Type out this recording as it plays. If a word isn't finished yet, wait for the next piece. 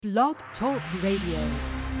Blog Talk Radio.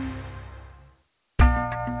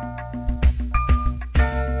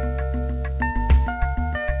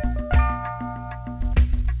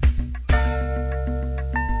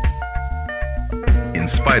 In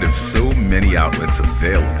spite of so many outlets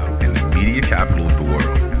available in the media capital of the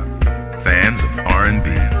world, fans of R&B,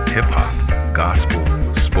 hip-hop, gospel,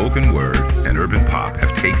 spoken word, and urban pop have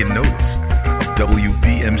taken notice of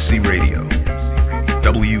WBMC Radio.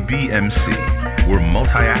 WBMC, we're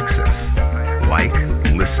multi-access. Like,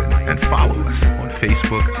 listen, and follow us on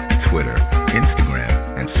Facebook, Twitter, Instagram,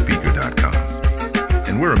 and Speaker.com.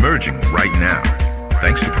 And we're emerging right now,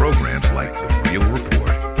 thanks to programs like The Real Report,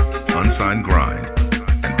 Unsigned Grind,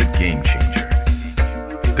 and The Game Changer.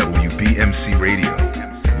 WBMC Radio.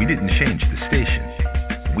 We didn't change the station.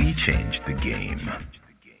 We changed the game.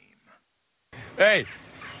 Hey,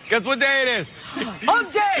 guess what day it is? Hump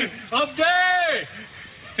day! Hump day!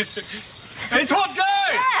 It's hump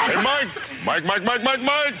day! Yeah. Hey, Mike! Mike! Guess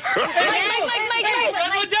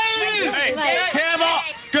what day it is? Hey, Tampa,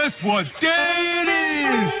 guess what day it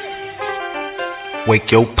is? Wake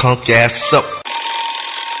your punk ass up.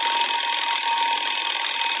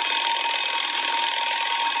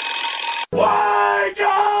 Wake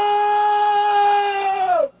up!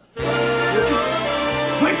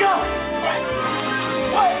 Wake up!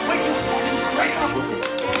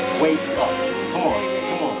 Wake up! Come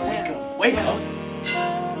on, wake up! Wake up!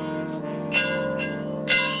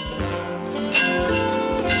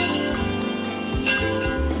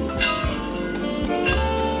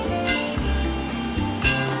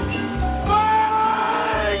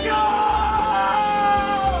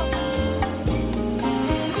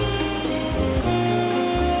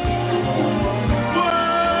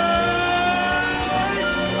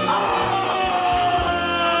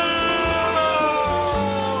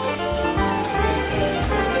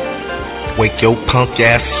 Wake your punk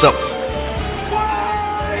ass up.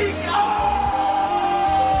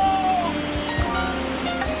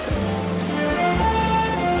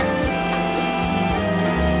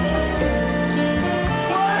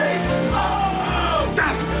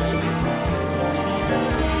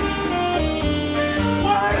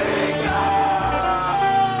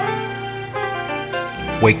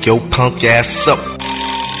 Wake your punk ass up.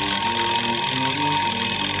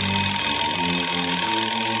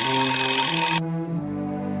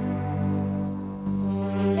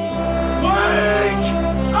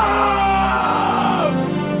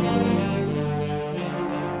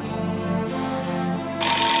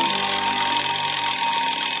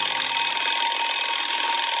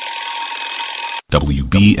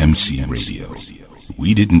 WBMC Radio.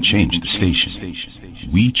 We didn't change the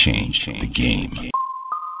station. We changed the game.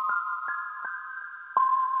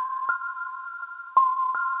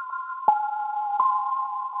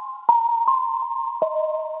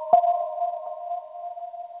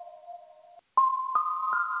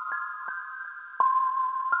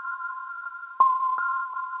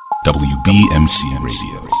 WBMC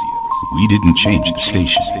Radio. We didn't change the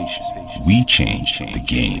station. We changed the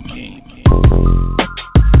game.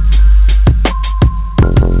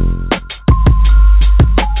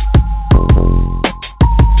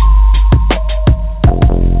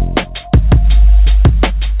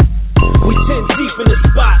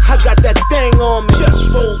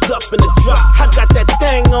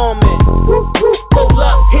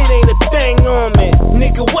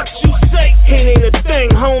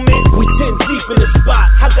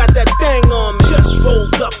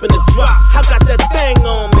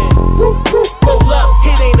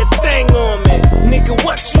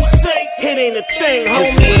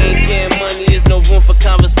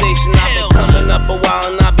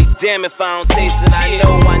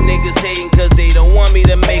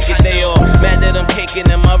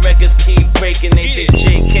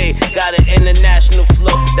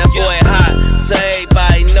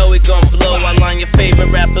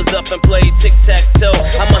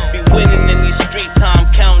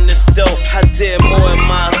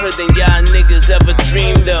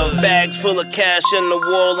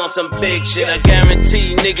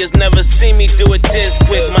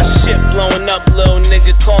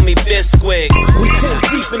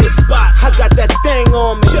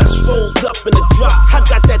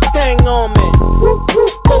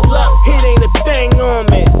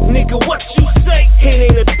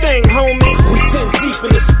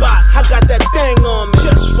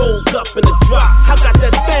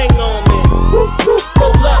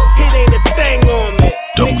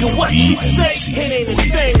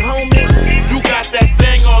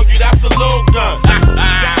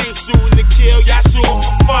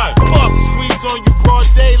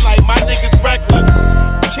 Like my niggas reckless.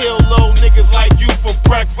 Chill low niggas like you from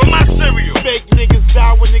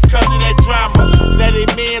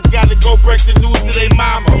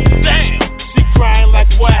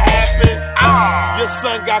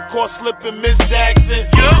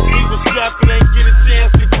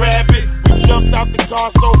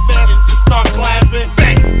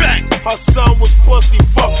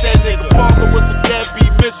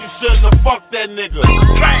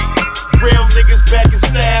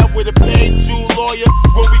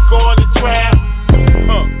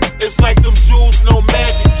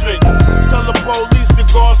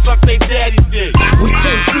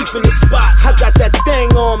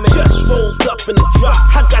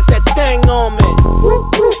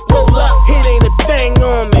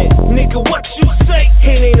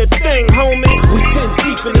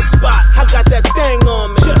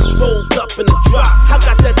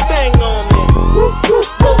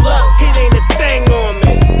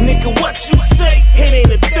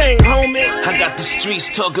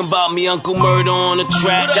talking about me, Uncle Murder on the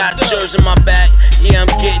track. Got shirts in my back, yeah, I'm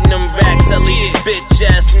getting them racks. I leave bitch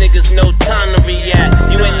ass niggas no time to react.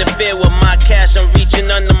 You interfere with my cash, I'm reaching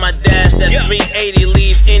under my dash. That 380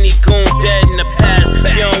 leave any goon dead in the past.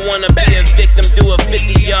 You don't wanna be a victim, do a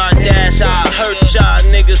 50-yard dash. I hurt y'all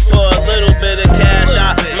niggas for a little bit of cash.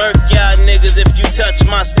 I murk y'all niggas if you touch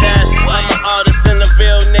my stash. I'm an artist and a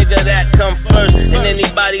real nigga that come first. And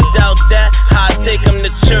anybody doubt that, I take them to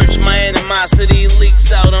church. My animosity leaks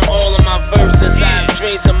out on all of my verses. I have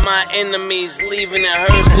dreams of my enemies leaving in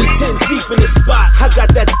hearses. We 10 deep in the spot, I got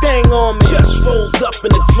that thing on me. Just rolled up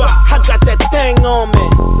in the drop, I got that thing on me.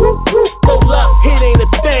 Hold up, it ain't a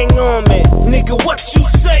thing on me. Nigga, what you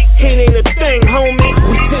say? It ain't a thing, homie.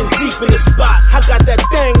 We 10 deep in the spot, I got that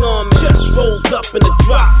thing on me. Just rolled up in the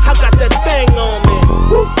drop, I got that thing on me.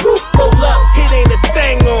 Hold up, it ain't a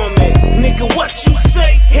thing on me. Nigga, what you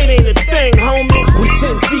say? It ain't a thing, homie. We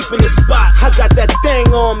 10 deep in the spot, I got that thing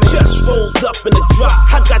on me. Just rolled up in the drop,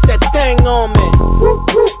 I got that thing on me.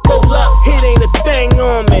 Hold up, it ain't a thing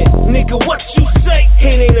on me. Nigga, what you say?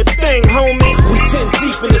 It ain't a thing, homie. We 10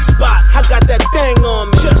 deep in the spot, I got that thing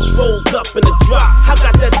on me. Just rolled up in the drop, I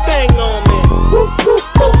got that thing on me.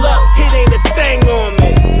 Hold up, it ain't a thing on me.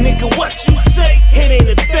 Nigga, what you say? It ain't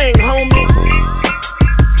a thing, homie.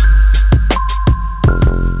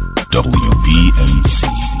 WBMC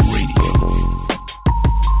Radio.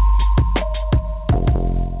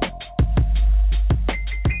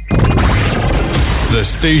 The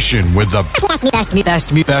station with the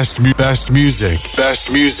best music. Best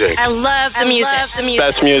music. I love the music.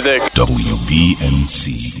 Best music.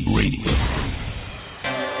 WBMC Radio.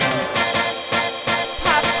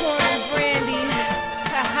 Popcorn and brandy.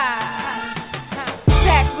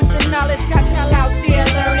 Back with the knowledge, got y'all out there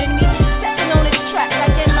learning me. Stepping on this track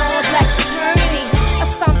like an all-black fraternity. I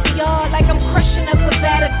stomp the yard like I'm crushing up a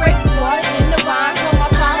vat of grape water in the rhyme. All my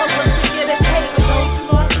followers to get a taste for those who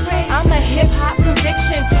lost faith. I'm a hip-hop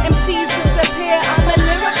conviction. MCs disappear. I'm a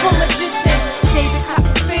lyrical magician. David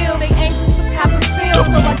Copperfield, they anxious for Copperfield. So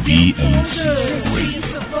I get to them good.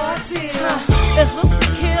 There's looks to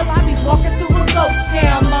kill. I be walking through a ghost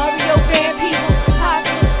town. Mario Van Peebles,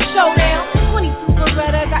 Posse, Showdown. 22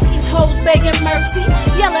 Beretta, got these hoes begging mercy.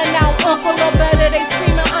 Yelling out Uncle or better, they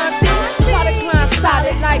screaming auntie. Product line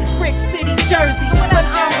solid like Brick City, Jersey. When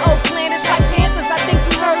I'm Oakland, it's like Panthers, I think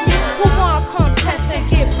you heard me. Who want contest and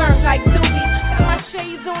get burnt like Doobie? Got my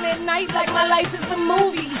shades on at night like my life is a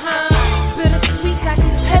movie, huh? Bittersweet, got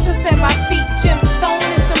these peasants at my feet. Jim Stone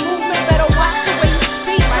is the movement, better watch the way you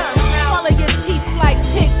speak. Swallow your teeth like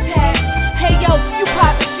Tic Tac. Hey yo, you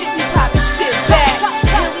poppin' shit, we poppin' shit back.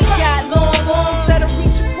 Really got long arms that'll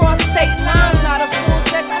reach across state lines. Not a full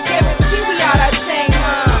deck, I guarantee we out our same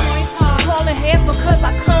mind. Calling head because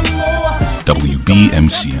I come more.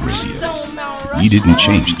 WBMC Radio. We didn't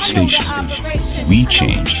change the station. We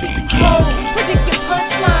changed the game. Predict your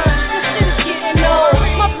punchline. This shit is getting old.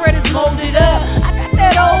 My bread is molded up. I got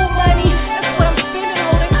that old money. That's what I'm spending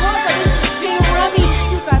on it. Cause I used to see rummy.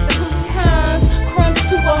 You got the good times. Crumbs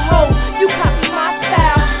to a hoe. You copy my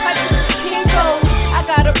style. Like this is King Gold. I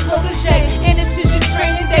got a protege. And this is your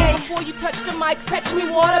training day. Before you touch the mic, fetch me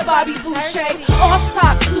water, Bobby Boucher. Off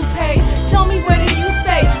top, toupee. Tell me where did you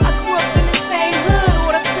stay? I grew up in the same hood.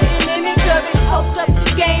 Or the spitting image of it. Post up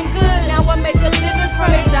the game good. Now I make a living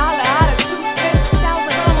from $1 out of 2 cents.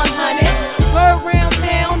 1,000 from 100. Bird round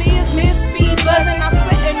town is Miss B buzzing. I'm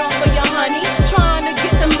sweating off of your honey. Trying to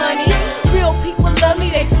get the money. Real people love me.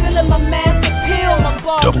 They feeling my massive pill. My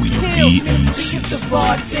ball is pill. It's the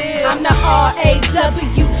raw deal. I'm the RAWCEAL.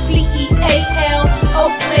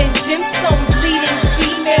 Oakland Gemstones leading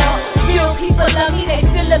female. Real people love me. They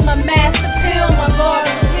feeling my massive pill. My ball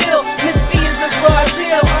is pill. Miss B is the raw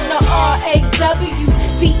deal. I'm the RAWCEAL.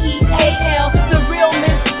 The real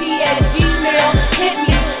Miss B at Gmail. Hit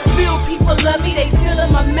me. Real people love me. They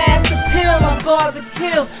feeling my massive pill. My ball is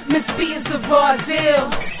pill. Miss B is the raw deal.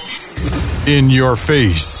 In your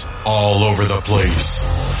face, all over the place.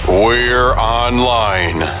 We're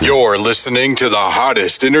online. You're listening to the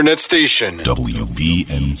hottest internet station.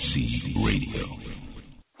 WBMC Radio.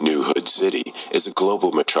 New Hood City is a global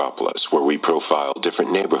metropolis where we profile different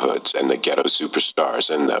neighborhoods and the ghetto superstars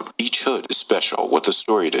in them. Each hood is special with a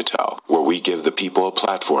story to tell, where we give the people a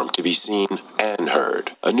platform to be seen and heard.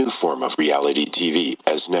 A new form of reality TV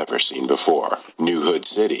as never seen before. New Hood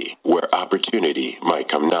City, where opportunity might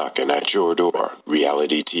come knocking at your door.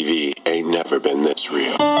 Reality TV ain't never been this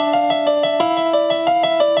real.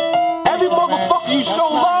 Every motherfucker you show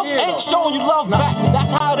love ain't showing you love back. That's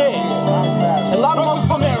how it is. A lot of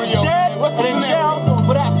motherfuckers from area dead and in jail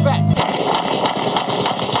for that fact.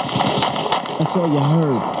 That's all you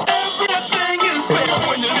heard. Everything is better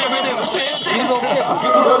when you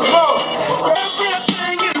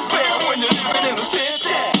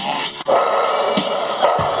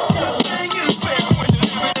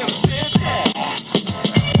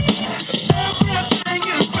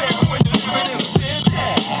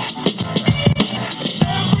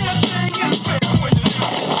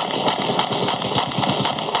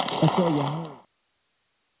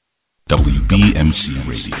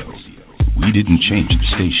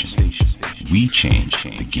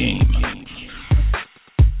the game.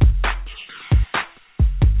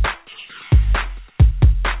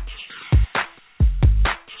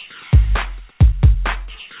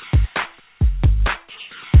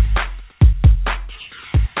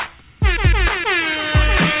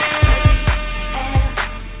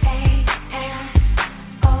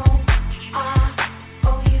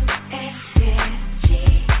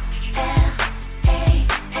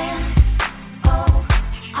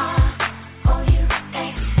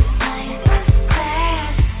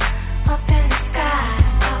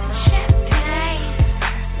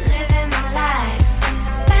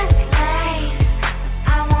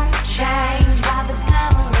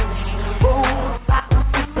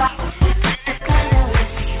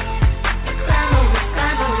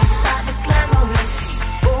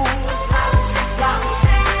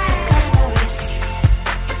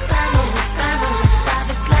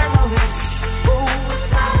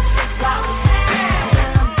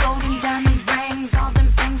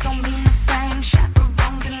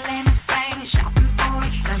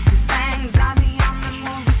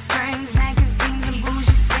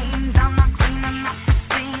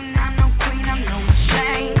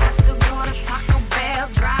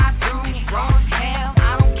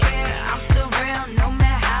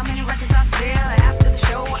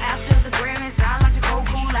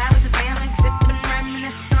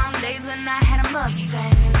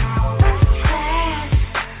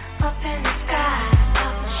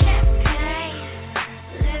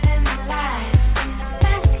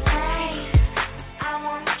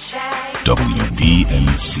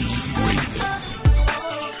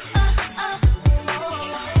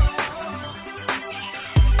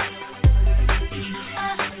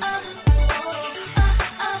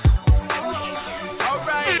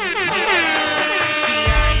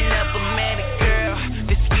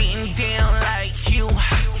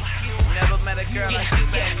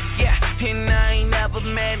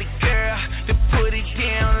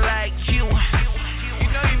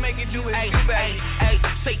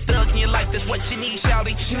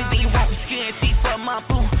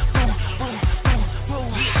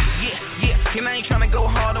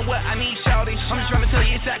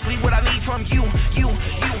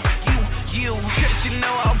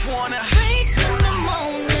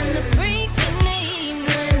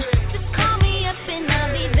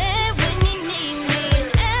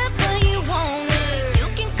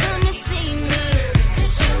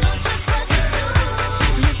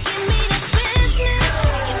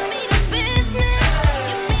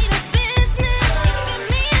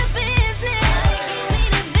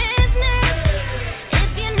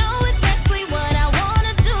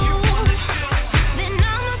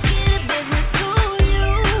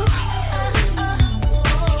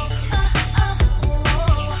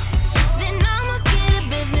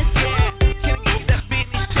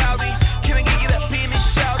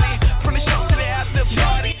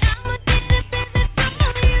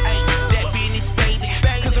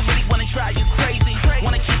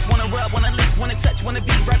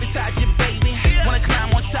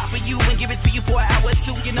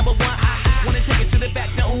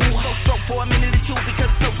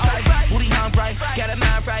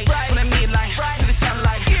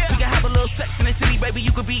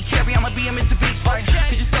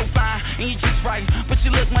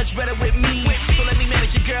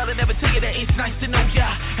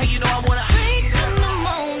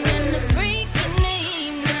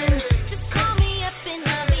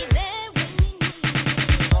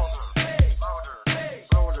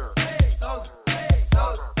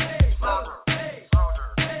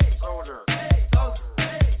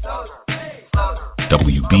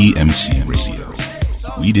 WBMC Radio.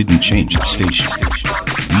 We didn't change the station.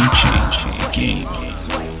 We changed the game.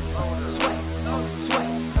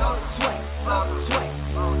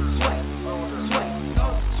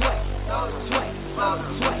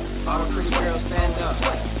 All the pretty girls stand up.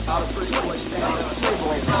 All the pretty boys stand up. Pretty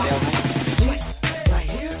boys stand up. Right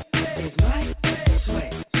here is my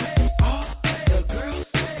sweat. All the girls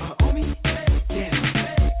are on me. Yeah.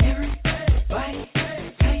 Everybody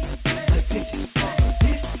pay attention.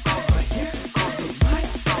 This right here is my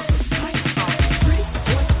pretty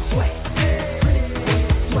boy sweat. Pretty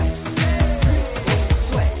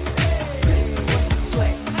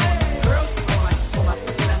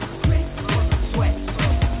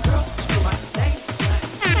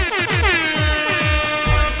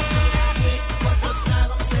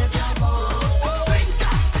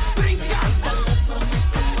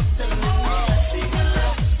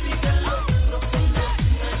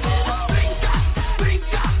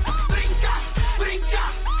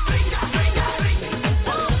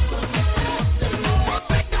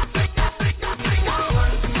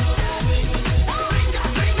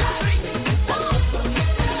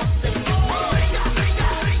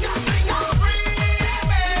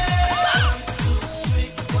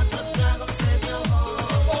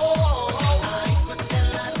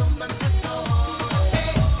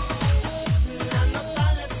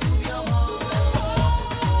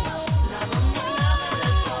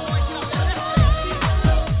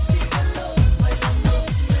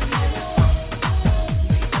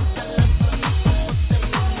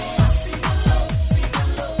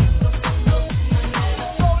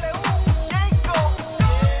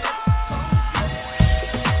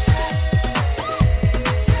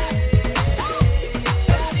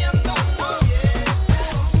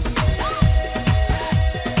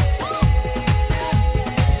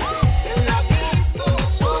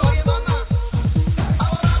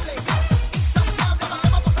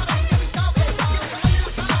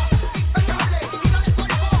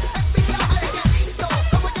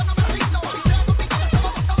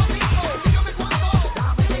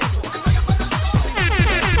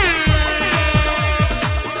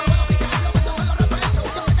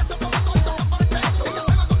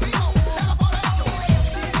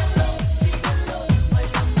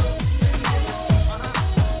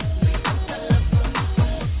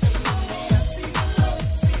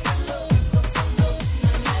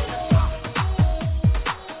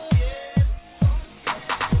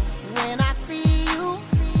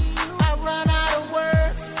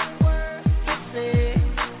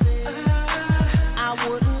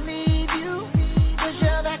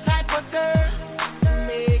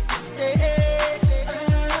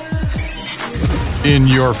In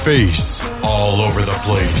your face, all over the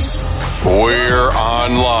place. We're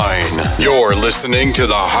online. You're listening to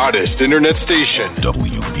the hottest internet station,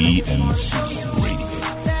 WBNC Radio.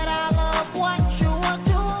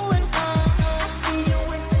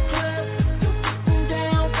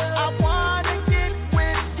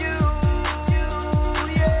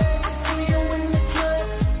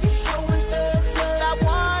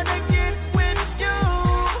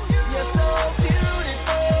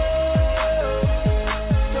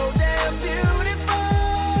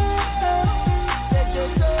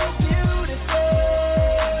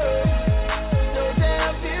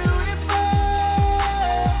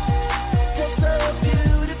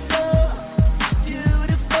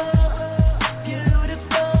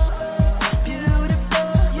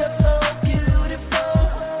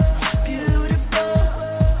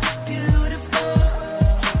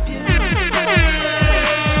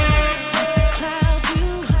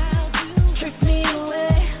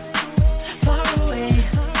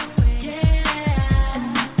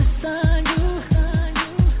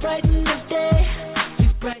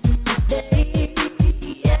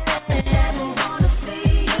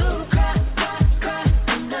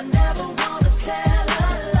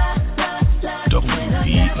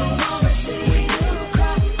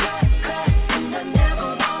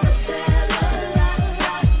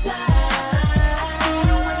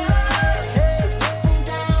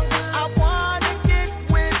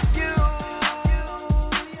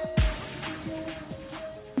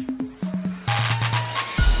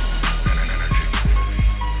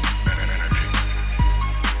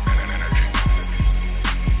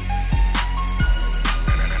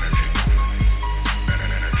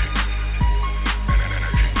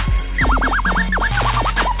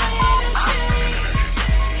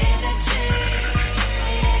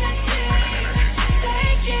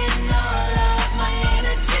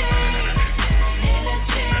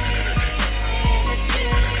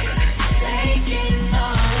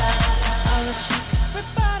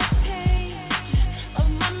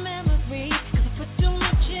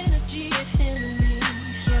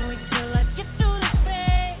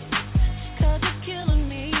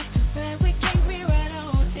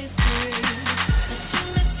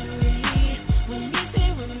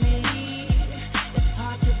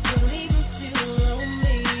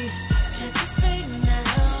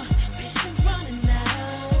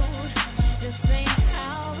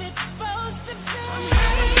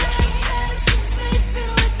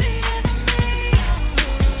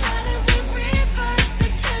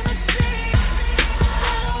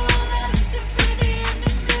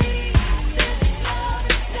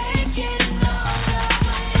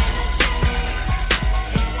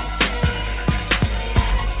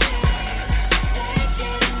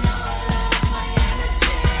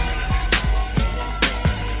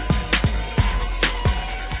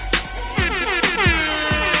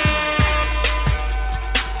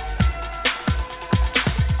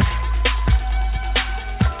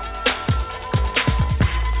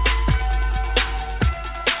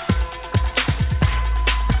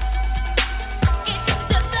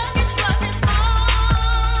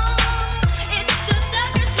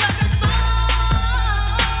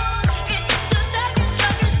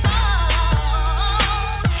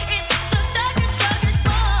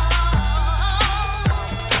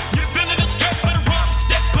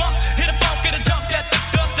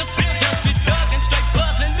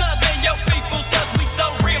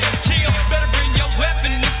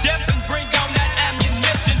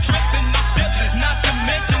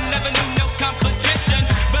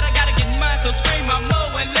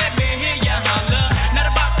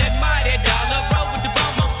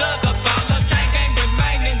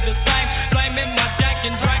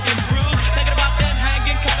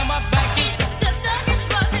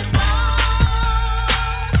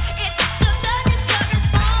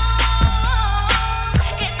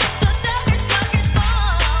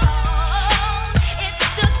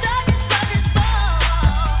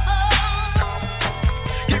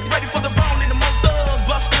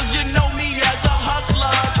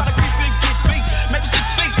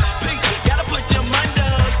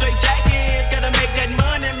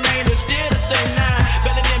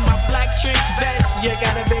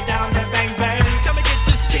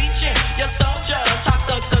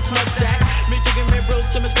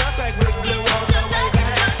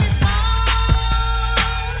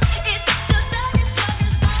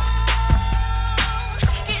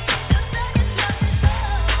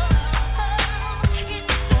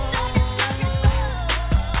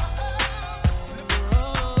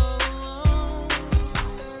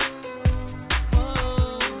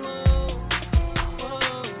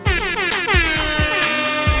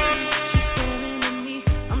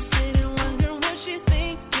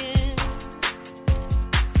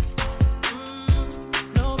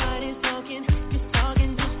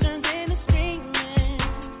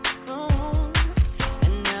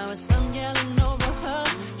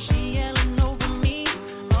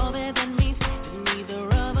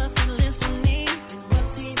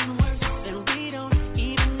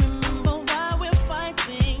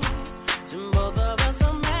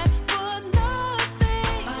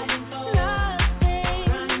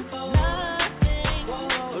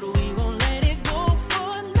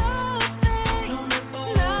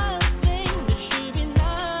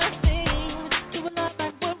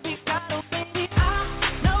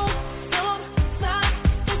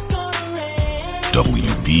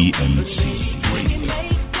 WBMC Radio.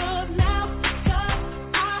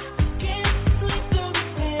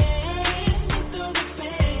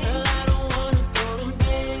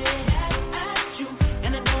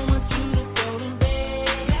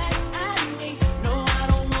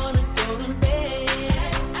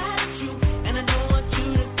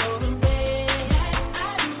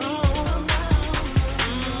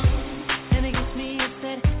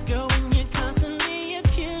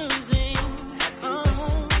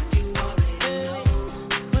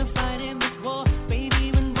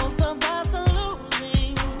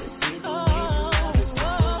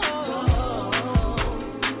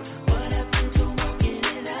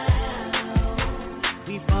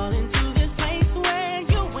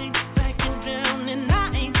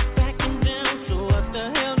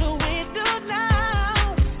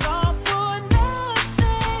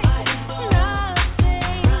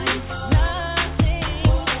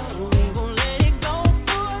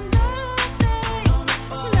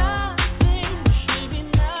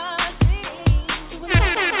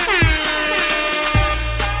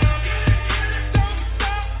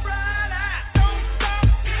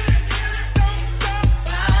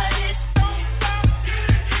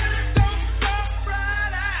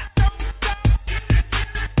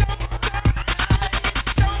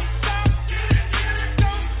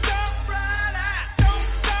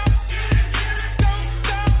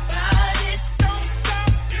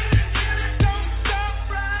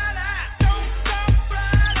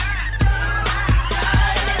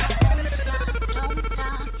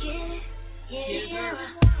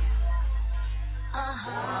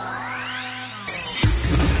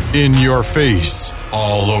 In your face,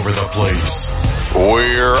 all over the place.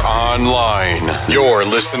 We're online. You're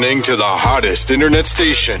listening to the hottest internet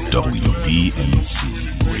station.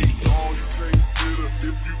 WBMC Radio.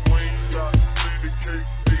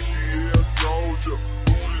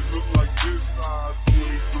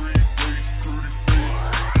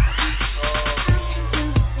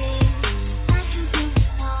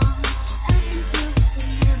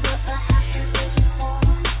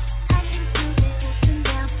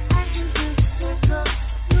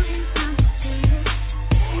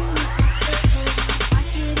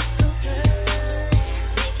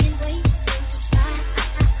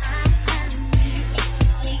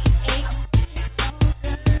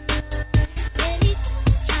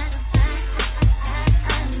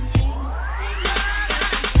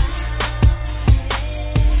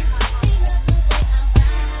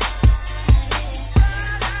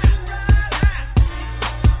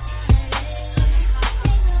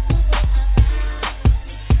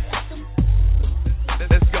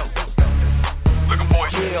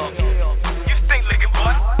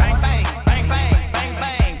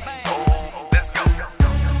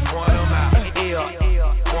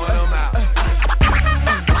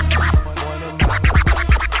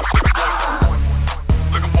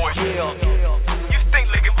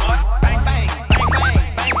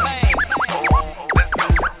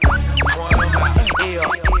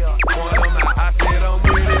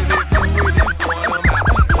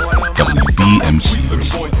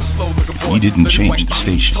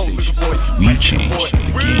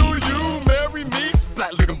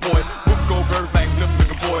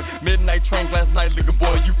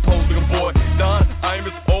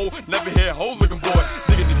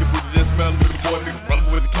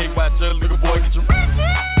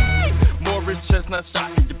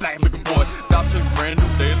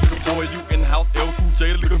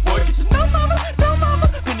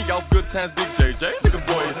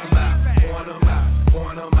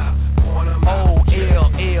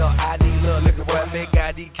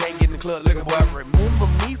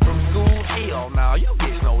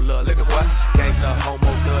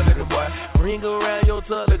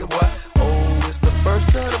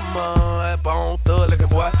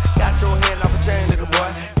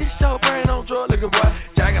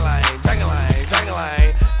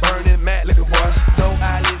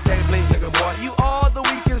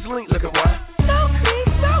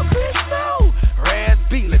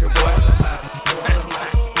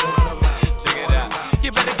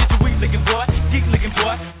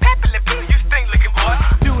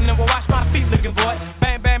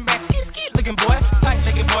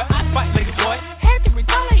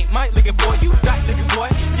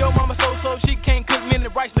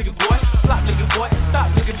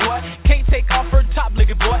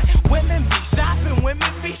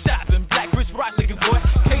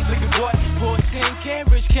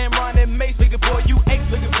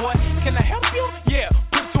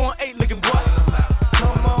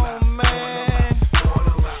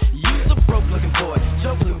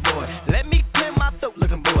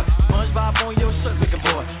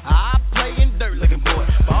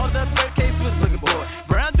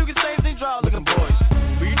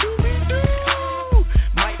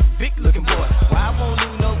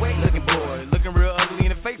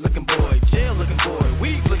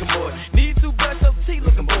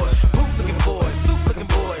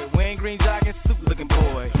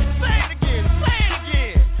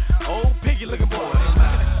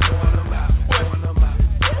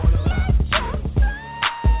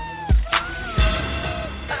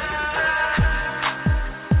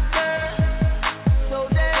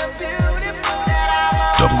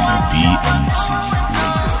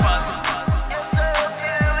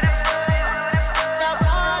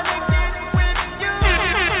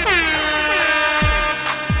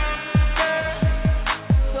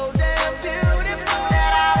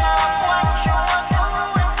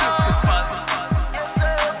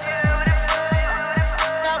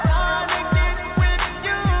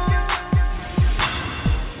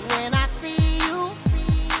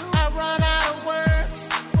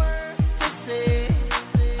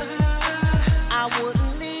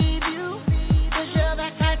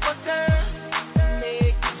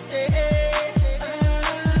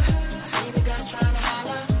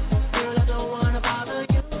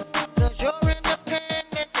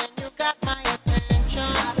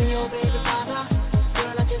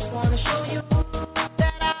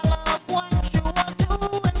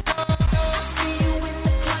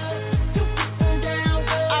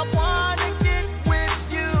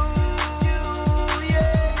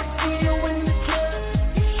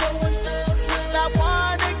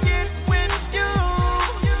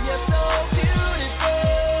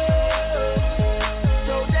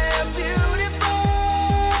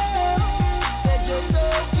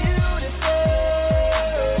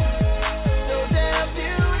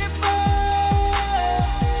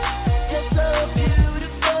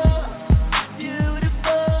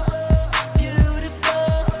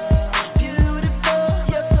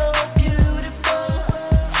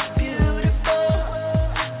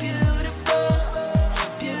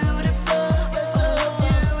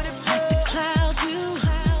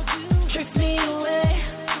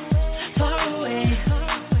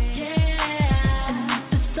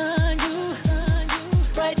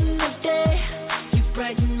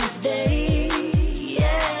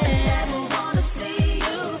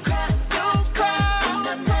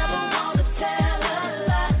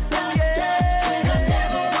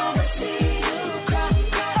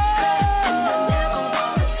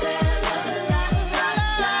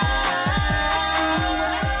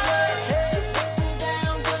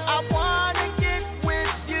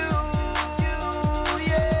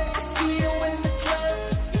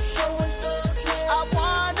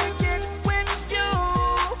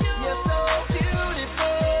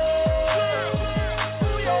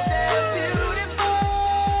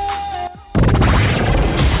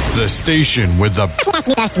 station with the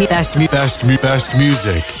best music.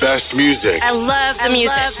 Best music. I love the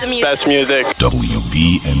music. Best music.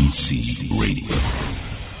 WBMC Radio.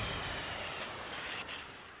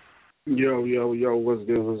 Yo, what's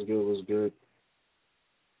good?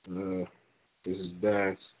 This is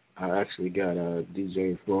Bass. I actually got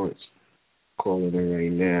DJ NFLUENCE calling in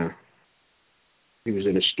right now. He was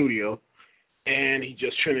in the studio, and he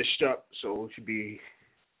just finished up, so we should be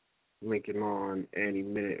linking on any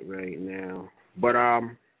minute right now. But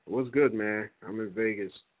what's good, man? I'm in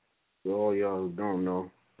Vegas. For all y'all who don't know,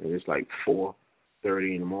 and it's like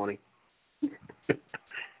 4:30 in the morning,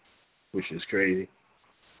 which is crazy.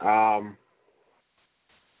 Got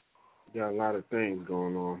a lot of things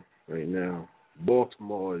going on right now.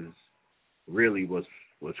 Baltimore is really what's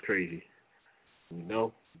crazy. You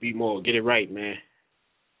know, be more, get it right, man.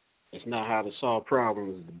 It's not how to solve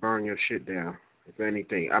problems, is to burn your shit down. If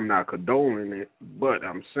anything, I'm not condoning it, but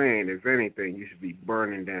I'm saying, if anything, you should be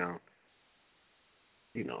burning down.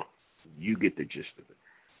 You know, you get the gist of it.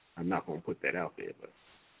 I'm not going to put that out there, but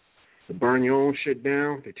to burn your own shit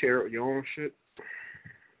down, to tear up your own shit,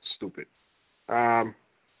 stupid. So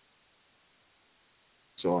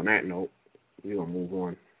on that note, we're going to move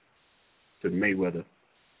on to Mayweather,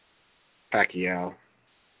 Pacquiao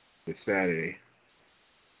this Saturday.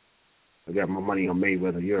 I got my money on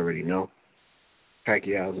Mayweather, you already know.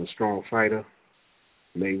 Pacquiao is a strong fighter.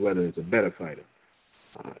 Mayweather is a better fighter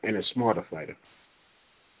and a smarter fighter.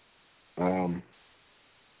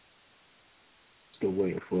 Still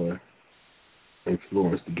waiting for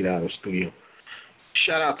NFLUENCE to get out of the studio.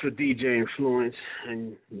 Shout out to DJ NFLUENCE,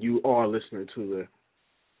 and you are listening to the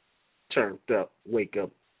TurntUp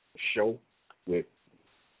WakeUp Show with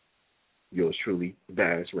yours truly,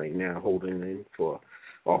 Bass, right now, holding it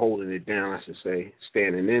down, I should say,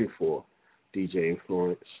 standing in for DJ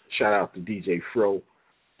NFLUENCE. Shout out to DJ Fro.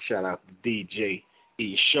 Shout out to DJ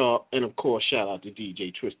E Sharp. And, of course, shout out to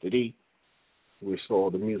DJ Twisted E. Wish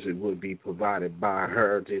all the music would be provided by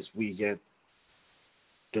her this weekend.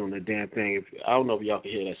 Doing the damn thing. I don't know if y'all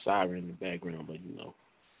can hear that siren in the background, but, you know,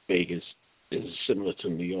 Vegas is similar to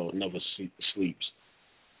New York, never sleeps.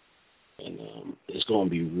 And it's going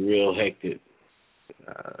to be real hectic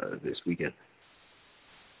this weekend.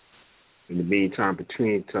 In the meantime,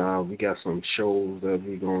 between time, we got some shows that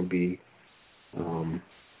we're going to be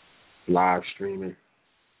live streaming.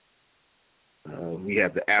 We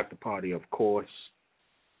have the after party, of course.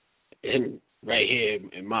 And right here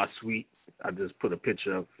in my suite, I just put a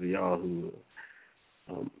picture up for y'all who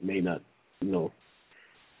may not know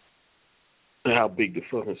how big the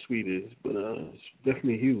fucking suite is, but it's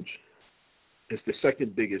definitely huge. It's the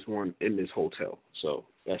second biggest one in this hotel, so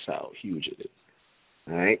that's how huge it is.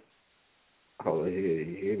 All right? Oh,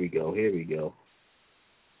 here we go.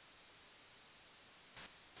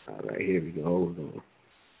 All right, here we go. Hold on.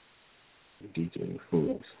 DJ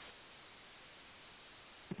NFLUENCE.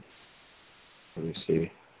 Let me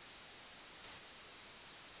see.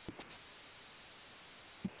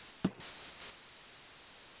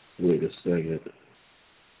 Wait a second.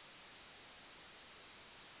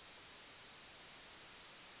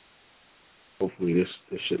 Hopefully this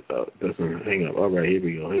shit doesn't hang up. All right, here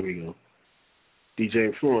we go. DJ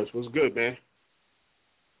NFLUENCE, what's good, man?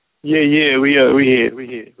 Yeah, we here. We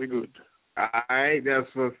good. All right,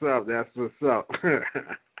 that's what's up.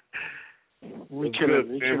 We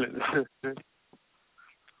chilling.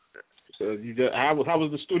 So how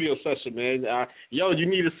was the studio session, man? You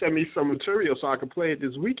need to send me some material so I can play it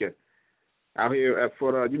this weekend out here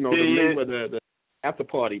for the after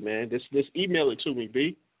party, man. Just email it to me,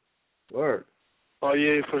 B. Word. Oh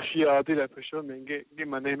yeah, for sure. I'll do that for sure, man. Get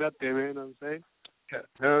my name out there, man. You know what I'm saying?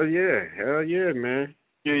 Hell yeah, man.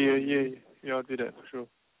 Yeah, I'll do that for sure.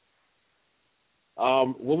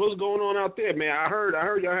 What was going on out there, man? I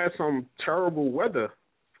heard y'all had some terrible weather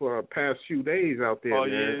for the past few days out there,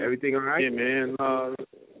 man. Yeah. Everything all right? Yeah, man.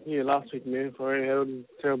 Last week, man, for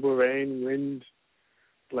terrible rain, wind,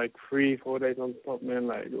 like 3-4 days on top, man.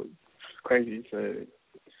 Like, it was crazy. So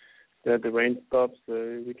that the rain stops,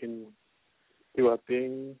 so we can do our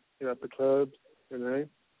thing, hit up the clubs, you know.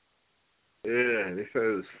 Yeah, they said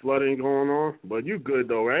there's flooding going on, but you good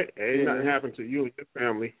though, right? Ain't nothing happened to you and your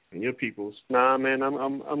family and your peoples. Nah, man,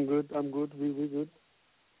 I'm good. We good.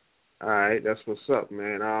 All right, that's what's up,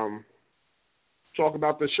 man. Talk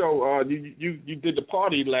about the show. You did the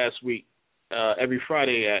party last week, every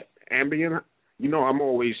Friday at Ambient. You know, I'm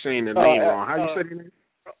always saying the name wrong. How you say your name?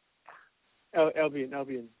 Albion.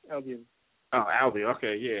 Oh, Albion.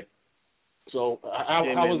 Okay, yeah. So how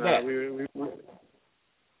was that?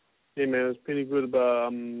 Yeah, man, it was pretty good. But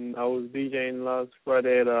I was DJing last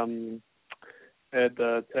Friday at at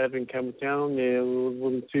Tab in Campbelltown. Yeah, it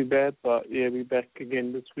wasn't too bad, but yeah, we're back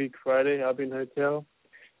again this week, Friday. I'll be in the hotel.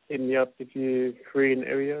 Hit me up if you're free in the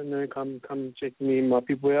area, and then come check me and my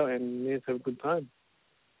people out, and let's have a good time.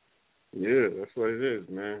 Yeah, that's what it is,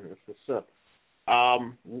 man. That's what's up.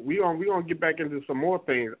 We gonna get back into some more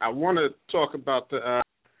things. I want to talk about the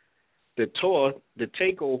tour, the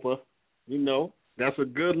takeover. You know, that's a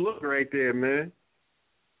good look right there, man.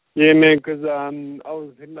 Yeah, man, because I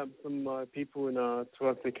was hitting up some people in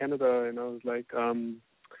Toronto, Canada, and I was like,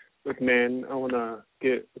 look, man, I want to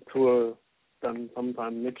get a tour done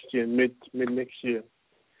sometime next year, mid next year.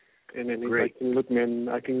 And then he's like, look, man,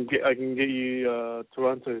 I can get you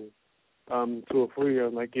Toronto tour for you.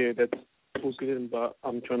 I'm like, yeah, that's good, but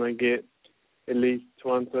I'm trying to get at least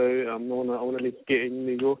Toronto. I want to at least get in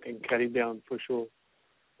New York and Cali down for sure,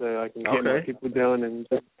 so I can get my people down and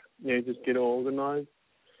just get it organized.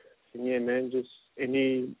 And yeah, man, just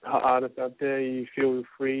any artist out there, you feel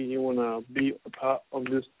free, you want to be a part of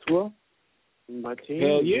this tour, my team,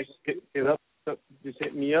 hell yeah. Just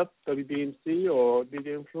hit me up, WBMC or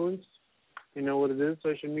DJ Influence. You know what it is,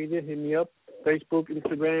 social media, hit me up, Facebook,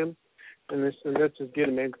 Instagram, and let's just get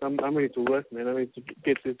it, man, because I'm ready to work, man. I'm ready to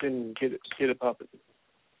get this in and get it popping.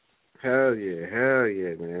 Hell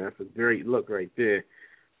yeah, man. That's a great look right there.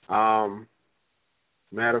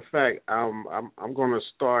 Matter of fact, I'm going to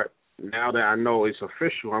start, now that I know it's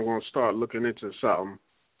official, I'm going to start looking into something,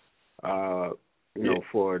 for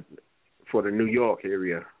the New York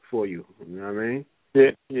area for you. You know what I mean?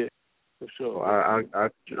 Yeah, for sure.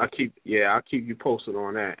 So I'll keep you posted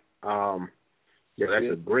on that.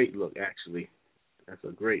 That's a great look, actually. That's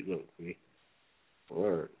a great look.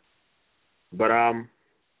 Word. But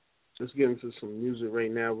let's get into some music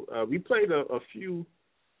right now. We played a few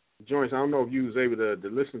joints. I don't know if you was able to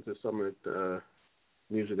listen to some of the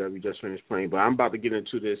music that we just finished playing, but I'm about to get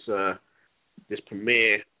into this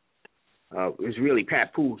premiere. It's really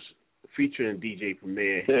Pat Poose featuring DJ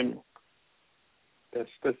Premier. That's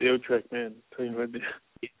the old track, man. Tell you right there.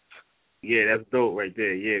 Yeah, that's dope right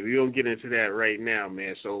there. Yeah, we gonna get into that right now,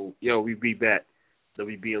 man. So, we be back.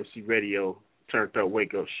 WBMC Radio, TurntUp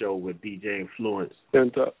WakeUp Show with DJ Influence.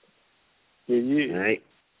 TurntUp. Yeah. All right.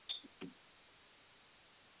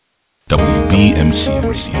 WBMC.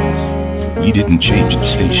 We didn't change the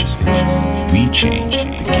station. We changed the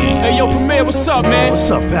game. Hey, yo, Premier, what's up, man?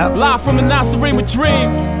 What's up, Pat? Live from the Nasarima Dream.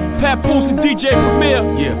 Pat Poose and DJ Premier.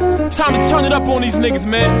 Yeah. Time to turn it up on these niggas,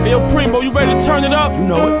 man. Hey, yo, Primo, you ready to turn it up? You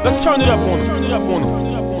know it. Let's turn it up on them.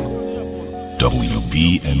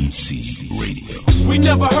 WBMC Radio. We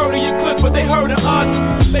never heard of your clip, but they heard of us.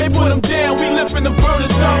 They put them down, we lifting the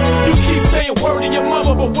burners up. You keep saying word to your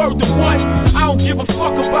mother, but word to what? I don't give a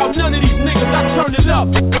fuck about none of these niggas, I turn it up.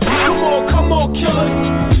 Come on, killers.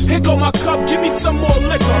 Here go my cup, give me some more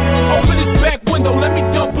liquor. Open this back window, let me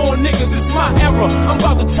dump on niggas, it's my era. I'm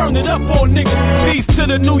about to turn it up on niggas. Peace to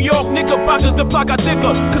the New York nigga, boxers the block I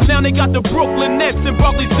dicker. Cause now they got the Brooklyn Nets and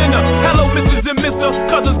Barclays Center. Hello, Mrs. and Mr.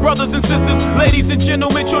 Cousins, brothers and sisters, ladies and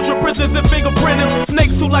gentlemen, children, prisoners and fingerprinters.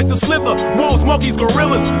 Snakes who like to slither, wolves, monkeys,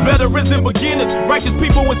 gorillas, veterans and beginners, righteous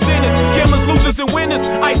people and sinners, gamblers, losers and winners,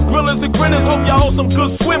 ice grillers and grinners. Hope y'all hold some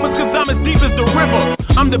good swimmers, cause I'm as deep as the river.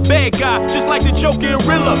 I'm the bad guy, just like the Joker and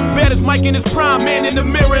Rilla. Bad as Mike in his prime, man in the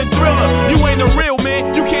mirror and Thriller. You ain't a real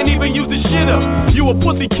man, you can't even use the shitter. You a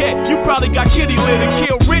pussy cat, you probably got kitty litter.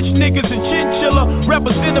 Kill rich niggas and chinchilla,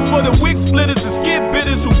 represented for the wig splitters and skin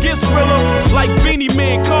bitters who get thriller. Like Beanie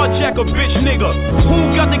Man, carjack a bitch nigga. Who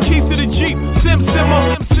got the keys to the Jeep?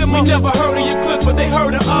 Simmer. We never heard of your clip, but they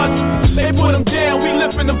heard of us. They put them down, we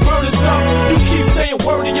lifting the burners up. You keep saying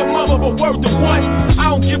word to your mother, but word to what?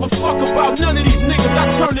 I don't give a fuck about none of these niggas,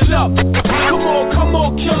 I turn it up. Come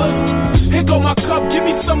on, killers. Here go my cup, give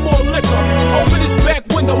me some more liquor. Open this back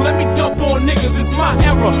window, let me dump on niggas, it's my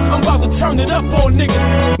era. I'm about to turn it up on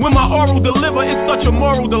niggas. When my oral deliver, it's such a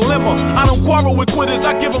moral dilemma. I don't quarrel with quitters,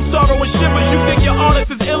 I give them sorrow and shivers. You think your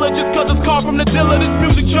artist is iller just cause it's called from the dealer. This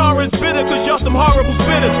music genre is bitter cause y'all some horrible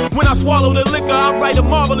spitters. When I swallow the liquor, I write a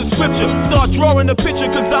marvelous scripture. Start drawing the picture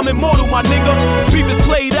cause I'm immortal, my nigga. Beef is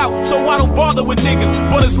played out, so I don't bother with niggas.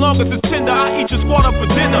 But as long as it's tender, I eat your squad up for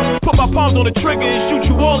dinner. Put my palms on the trigger and shoot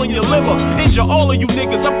you all in your liver. Injure all of you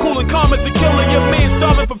niggas, I'm cool and calm as a killer. Your man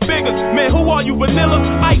starving for figures. Man, who are you, vanilla?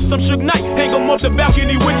 Ice, I'm Suge Knight, hang 'em off the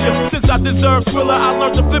balcony with you. Since I deserve thriller, I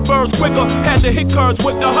learned to flip birds quicker. Had to hit curves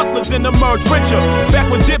with the hustlers and emerge richer.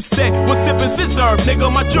 Back when Dipset was sipping scissor, nigga,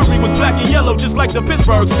 my jewelry was black and yellow just like the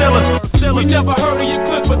Pittsburgh Steelers. We never heard of your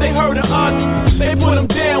clip, but they heard of us. They put them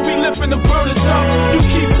down, we lifting the burners up. You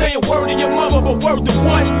keep saying word to your mother, but word to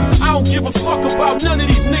what? I don't give a fuck about none of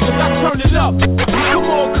these niggas, I turn it up.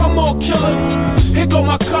 Come on, killers. Here go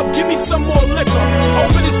my cup, give me some more liquor.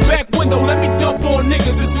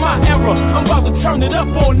 era. I'm about to turn it up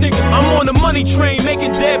on niggas. I'm on the money train,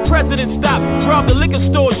 making dead presidents stop. Rob the liquor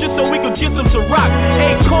stores just so we could get some Ciroc.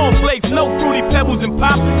 8 cornflakes, no fruity pebbles and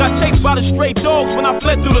pop. Got chased by the stray dogs when I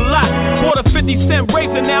fled through the lot. Bought a 50-cent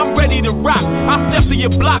razor, now I'm ready to rock. I stepped to your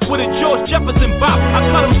block with a George Jefferson bop. I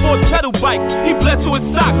cut him for a pedal bike. He bled to his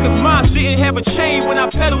sock, cause mine didn't have a chain when I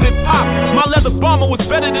pedaled and popped. My leather bomber was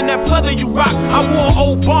better than that pleather you rock. I wore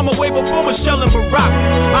Obama way before Michelle and Barack.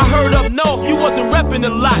 I heard up north, you wasn't repping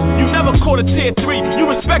a lot. You never caught a tier 3, you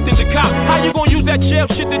respected the cop. How you gonna use that jail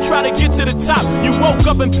shit to try to get to the top? You woke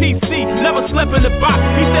up in PC, never slept in the box.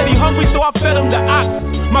 He said he hungry, so I fed him the ox.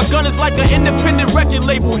 My gun is like an independent record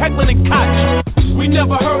label, heckling and Koch. We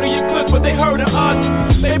never heard of your clips, but they heard of us.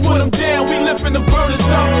 They put them down, we lifting the burners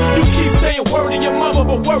up. You keep saying word to your mother,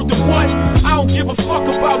 but word to what? I don't give a fuck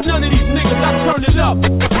about none of these niggas, I turn it up.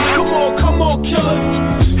 Come on, killers.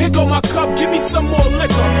 Here go my cup, give me some more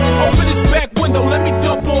liquor. Open this back window, let me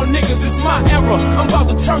dump on niggas, it's my era. I'm about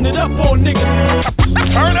to turn it up on niggas.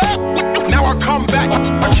 Turn up, now I come back.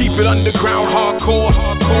 I keep it underground, hardcore.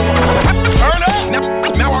 Turn up,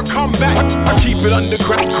 now I come back. I keep it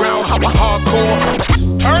underground, hardcore.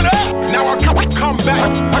 Turn up, now I come back.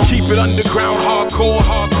 I keep it underground,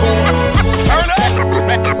 hardcore. Turn up,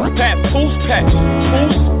 pat, who's pat?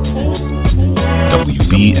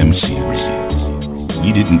 WBMC Radio. We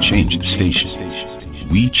didn't change the station.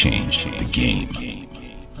 We changed the game.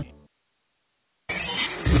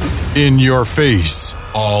 In your face,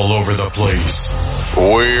 all over the place.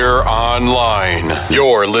 We're online.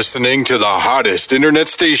 You're listening to the hottest internet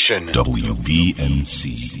station.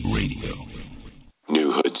 WBMC Radio.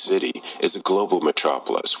 New Hood City is a global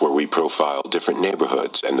metropolis where we profile different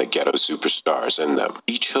neighborhoods and the ghetto superstars in them.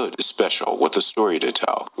 Each hood is special with a story to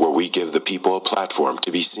tell, where we give the people a platform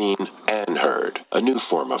to be seen and heard. A new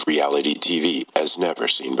form of reality TV as never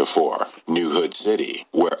seen before. New Hood City,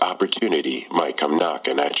 where opportunity might come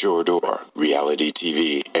knocking at your door. Reality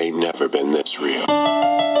TV ain't never been this real.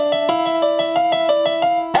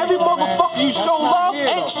 Every motherfucker you show love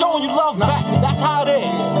ain't showing you love back. That's how it is.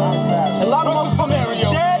 A lot of motherfuckers are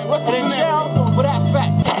dead and in jail for that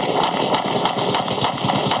fact.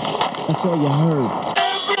 That's all you heard.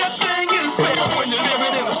 Everything is fair when you're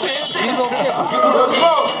living in a city.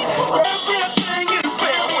 Everything is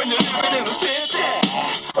fair when you're living in a city.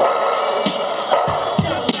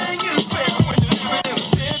 Everything is fair when you're living in a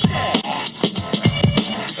city.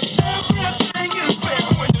 Everything is fair when you're living in a city. Everything is fair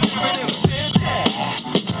when you're living in a city.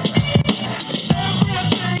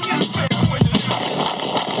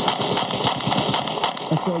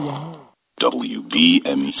 That's all you heard.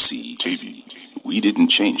 WBMC TV. We didn't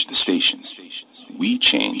change the station. We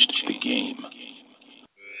changed the game.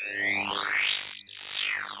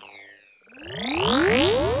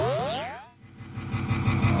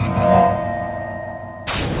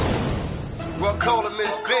 Well, call him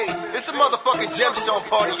Miss B. It's a motherfucking gemstone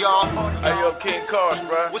party, y'all. Hey, yo, King Cars,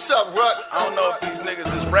 bro. What's up, Rut? I don't know if these niggas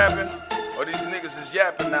is rapping or these niggas is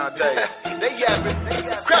yapping nowadays. They yapping.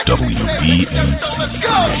 Let's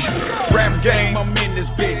go. Rap game, I'm in this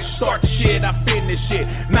bitch. Start shit, I finish shit.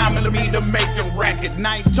 9mm making racket.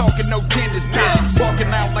 Now ain't talking no tennis bitch.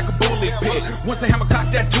 Walking out like a bully pit. Once the hammer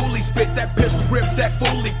cock that toolie spit, that pistol grip, that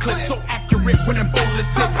fully clip. So accurate when them bullets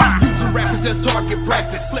hit. Using rappers as target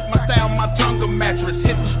practice. Flip my style, my tongue a mattress.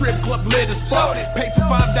 Hit the strip club, lit as fuck. Pay for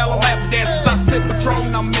 $5 lap dances. I sip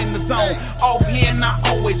Patron, I'm in the zone. Off here and I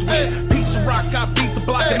always win. Piece of rock, I beat the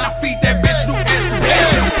block and I feed that bitch new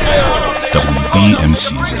WBMC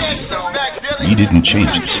Radio. We didn't change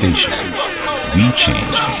the station. We changed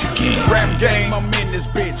the game. Rap game, I'm in this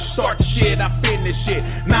bitch. Start shit, I finish shit.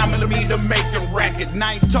 9mm making racket.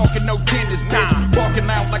 Now ain't talking no tennis bitch. Walking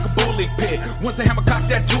out like a bully pit. Once the hammer cock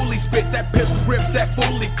that toolie spit, that pistol grip, that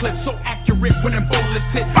fully clip. So accurate when them bullets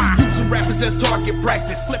hit. Using rappers as target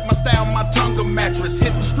practice. Flip my style, my tongue a mattress.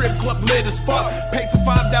 Hit the strip club, lit as fuck. Pay for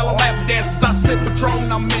 $5 lap dances. I sip Patron,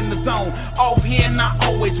 I'm in the zone. Off here and I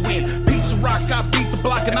always win. Piece of rock, I beat the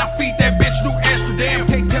block and I feed that bitch New Amsterdam.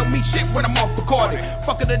 Can't tell me shit when I'm off recording.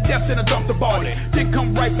 Fuck her to death and I dump the body. Then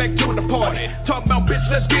come right back to the party. Talk about bitch,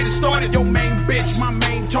 let's get it started. Your main bitch, my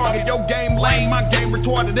main target. Your game lame, my game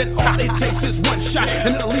retarded. And all it takes is one shot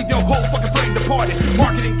and it'll leave your whole fucking flame departed.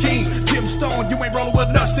 Marketing king, Jim Stone, you ain't rolling with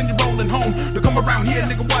us, then you rolling home. To come around here,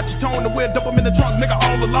 nigga, watch your tone. To wear dump them in the trunk, nigga,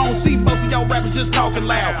 all alone. See most of y'all rappers just talking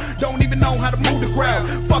loud. Don't even know how to move the crowd.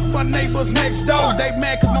 Fuck my neighbors next door. They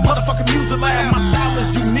mad cause my motherfucking music loud. My style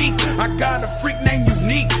is unique. I got a freak named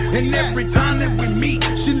Unique. And every time that we meet,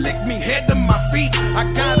 she lick me head to my feet. I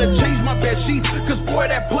gotta change my bed sheets, cause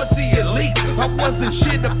boy, that pussy elite. I wasn't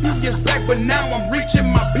shit a few years back, but now I'm reaching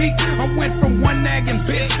my peak. I went from one nagging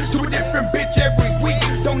bitch to a different bitch every week.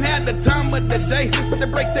 Don't have to the time of the day, but they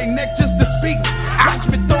break their neck just to speak. Watch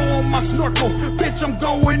me throw on my snorkel, bitch, I'm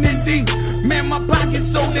going in deep. Man, my pocket's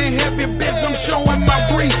so damn heavy, bitch, I'm showing my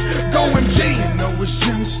brief. Going G, you know it's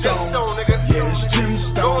Gemstone. Yeah, it's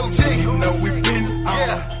Gemstone. You know we've been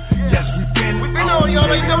on. Yes, we've been on. Y'all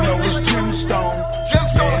ain't know it's Gemstone.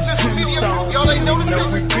 Gemstone, just Gemstone. Y'all ain't know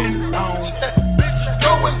we've been on.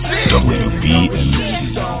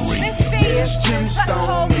 WBMC Radio. It's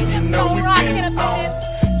Gemstone. You know we've been on.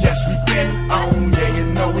 Yes, we've been on. Yeah, you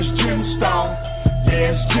know it's Gemstone.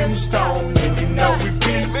 Yeah, it's Gemstone. And you know we've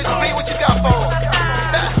been on. What you got for?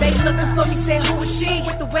 They looking for me, say who is she?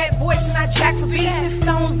 With the wet voice and I jack for beats and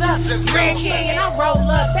stones up. Red King and I roll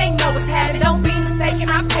up. They know what's happening. Don't be mistaken,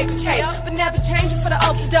 I paper chase, but never change it for the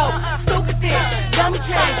ultra dope. Stupid this, dummy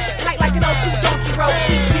change, tight like an old donkey rope.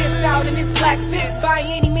 This out in this black fit by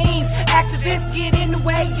any means. Activists get in the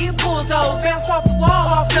way, get bulldozed, bounce off the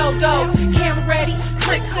wall, off no dough. Camera ready,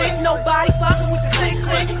 click click, nobody fucking with the click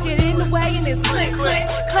click. Get in the way and it's click click,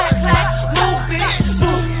 clack clack, move bitch,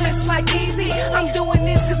 move clips like easy. I'm doing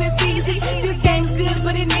this 'cause it's easy. This game's good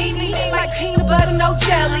but it need me, like peanut butter, no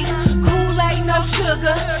jelly, Kool-Aid, no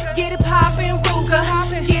sugar. Get it poppin', Ruger,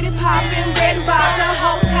 get it poppin', red and vodka,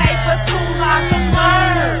 whole paper, two lots of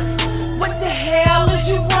learn. What the hell is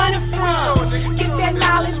you running from? Get that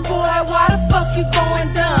knowledge, boy, why the fuck you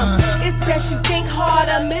going dumb? It's best you think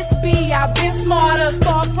harder, Miss B, I've been smarter.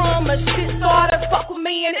 Start from a shit starter, fuck with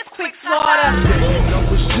me and it's quick slaughter. Yeah, you know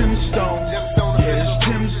it's Gemstone. Yeah, it's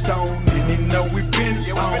Gemstone. And you know we've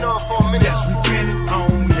been on. Yes, we've been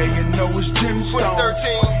on. Yeah, you know it's Gemstone.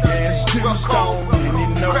 Yeah, it's Gemstone. And you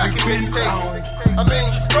know we've been on.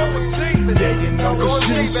 Yeah, you know it's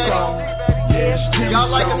Gemstone. Yeah, it's Gemstone. Y'all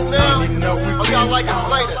like us now? You know Or y'all like us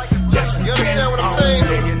later? Yes, you understand what I'm saying?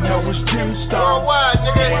 Yeah, you know it's Gemstone. Worldwide,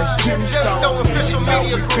 nigga. Yeah, it's Gemstone official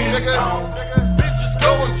media crew, nigga.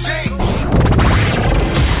 Going G.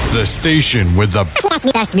 The station with the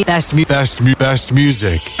best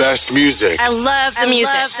music. Best music. I love the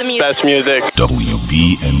music. Best music.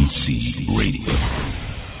 WBMC Radio.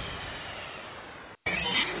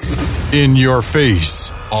 In your face,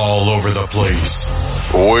 all over the place.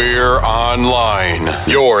 We're online.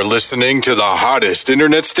 You're listening to the hottest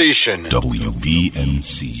internet station.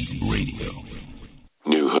 WBMC Radio.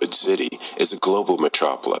 New Hood City is a global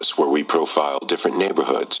metropolis where we profile different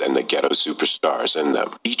neighborhoods and the ghetto superstars in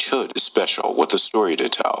them. Each hood is special with a story to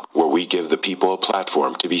tell, where we give the people a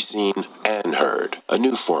platform to be seen and heard. A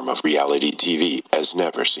new form of reality TV as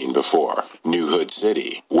never seen before. New Hood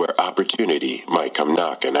City, where opportunity might come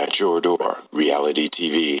knocking at your door. Reality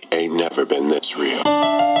TV ain't never been this real.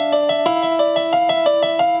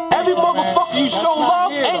 Every motherfucker you show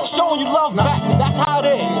love ain't showing you love back. That's how it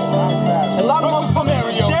is. A lot of motherfuckers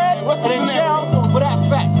dead and in jail for that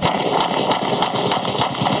fact.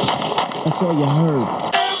 That's all you heard.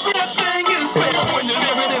 Everything is fair when you're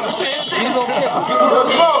living in a city.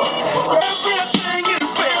 Everything is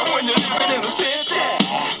fair when you're living in a city.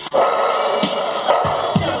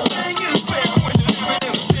 Everything is fair when you're living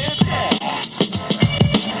in a city.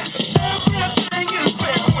 Everything is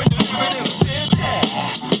fair when you're living in a city.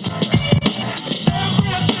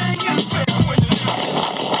 Everything is fair when you're living in a city.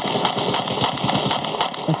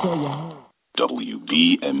 That's all you heard.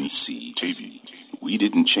 WBMC TV. We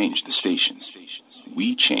didn't change the stations.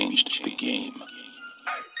 We changed the game.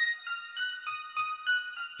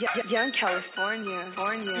 Young California.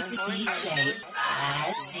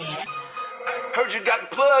 Heard you got the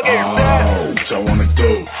plug in, man. What y'all wanna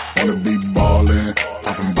do? Wanna be ballin',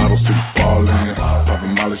 poppin' bottles till you fallin',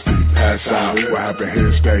 poppin' mollies till you pass out. What happened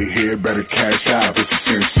here, stay here, better cash out. It's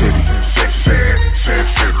Sin City, Sin City.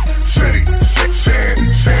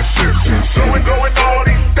 Going all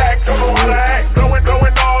these stacks, don't know how to act. Going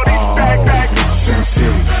all these stacks. Sin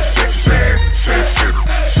City,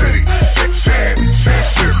 City.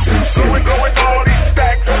 Going all these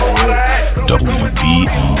stacks, don't know how to act.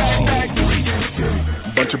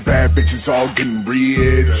 Bunch of bad bitches all getting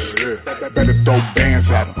rich. Better throw bands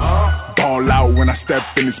at them. Ball out when I step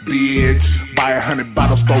in this bitch. Buy 100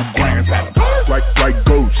 bottles, throw grands at them. Right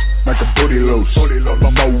goose, make a booty loose.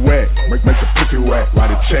 No wet, make the pussy wet.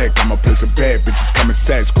 Write a check, I'ma place a bet. Bitches coming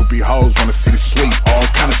sex, groupie hoes wanna see the sweet. All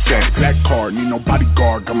kind of sex. Black card, need no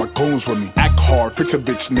bodyguard, got my goons with me. Act hard, fix a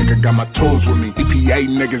bitch nigga, got my tools with me. EPA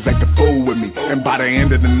niggas act the fool with me. And by the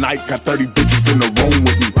end of the night, got 30 bitches in the room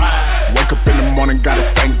with me. Wake up in the morning, gotta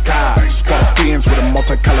thank God. Spot fins with a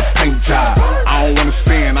multicolored paint job. I don't wanna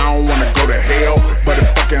sin, I don't wanna go to hell. But if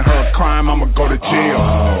fucking her a crime, I'ma go to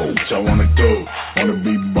jail. What y'all wanna do? Wanna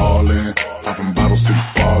be ballin', poppin' bottles till you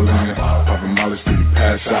fallin', poppin' mollies till you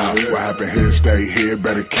pass out. What happened here, stay here,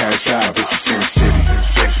 better cash out. It's Sin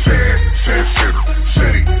City.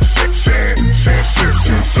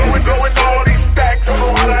 Going all these stacks, don't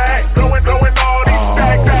know how to act. Going all these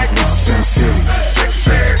stacks, act.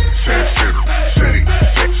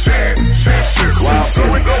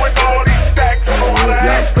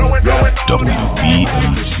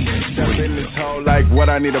 Like what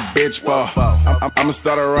I need a bitch for. I'ma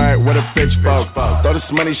start a riot with a pitchfork. Throw this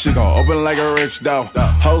money, she gon' open like a rich dog.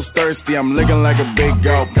 Hoes thirsty, I'm looking like a big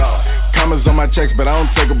gulp. Commas on my checks, but I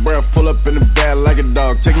don't take a breath. Pull up in the bed like a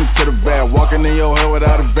dog, take me to the bed. Walking in your hood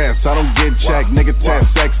without a vest, I don't get checked. Nigga test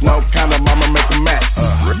sex, no condom, I'ma make a match.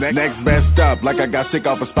 Next best up, like I got sick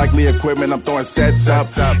off of Spike Lee equipment, I'm throwing sets up.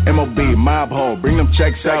 MOB, mob hole, bring them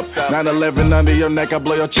checks up. 9/11 under your neck, I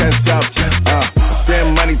blow your chest up.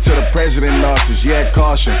 Send money to the president office, yeah,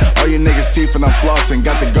 caution. All you niggas teeth and I'm flossing.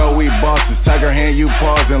 Got to go eat bosses. Tiger hand, you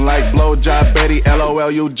pausing. Like blowjob Betty,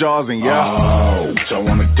 LOL, you jawsing, yeah. Oh, what y'all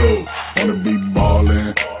wanna do? Wanna be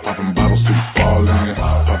ballin'. Popping bottles till you fallin'.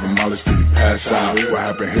 Popping mollies till you pass out. What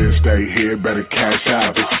happened here, stay here, better cash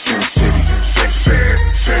out. It's Sin City.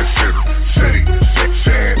 Sin City.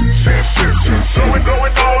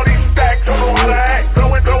 Going all these stacks, don't know how to act.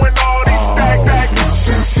 Going all these stacks, act.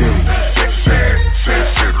 Sin City.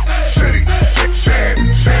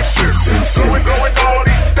 Going all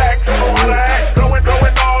these stacks, don't know how to act. Going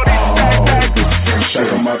all these stacks, act.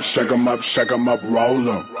 Shake 'em up, roll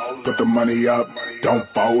 'em. Put the money up, don't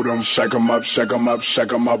fold 'em. Shake 'em up,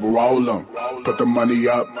 roll 'em. Put the money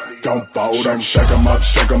up, don't fold 'em. Shake 'em up,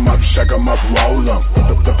 roll 'em.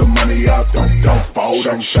 Put the money up, don't fold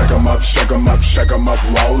 'em. Shake 'em up,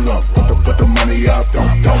 roll 'em. Put the money up,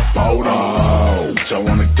 don't fold 'em. Oh, what y'all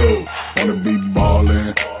wanna do? Wanna be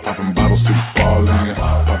ballin', popping bottles till you fallin',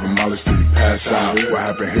 popping mollies till you pass out. What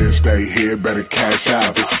happened here, stay here, better cash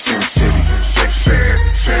out. It's Sin City.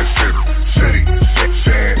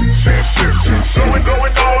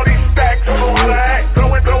 Going all these stacks, don't know how to act.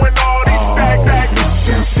 Going all these stacks, act.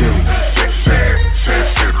 Sin City.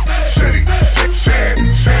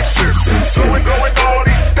 Going all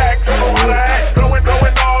these stacks, don't know how to act. Going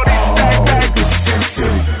all these stacks,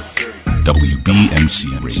 act. WBMC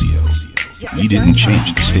Radio. We didn't change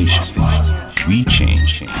the station. We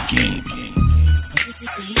changed the game.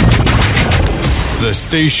 The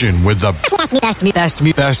station with the best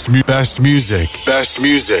music. Best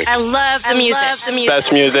music. I love the music.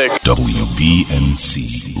 Best music.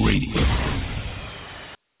 WBMC Radio.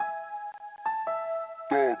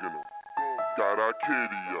 Dogging 'em, got our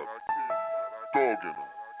kitty up. Dogging 'em,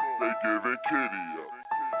 they giving kitty up.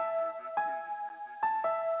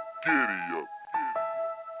 Giddy up.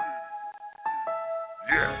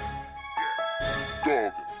 Yeah.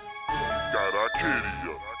 Dogging 'em, got our kitty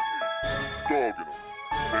up. Dogging 'em,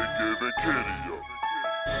 they giving kitty up.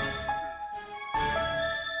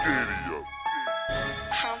 Giddy up.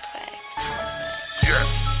 Yes.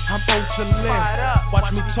 I'm on to live. Watch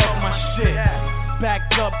me talk my shit.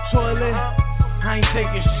 Backed up toilet. I ain't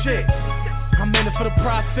taking shit. I'm in it for the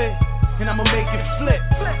profit, and I'ma make it flip.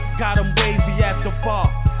 Got 'em wavy at the bar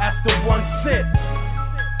after one sip.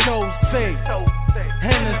 Jose,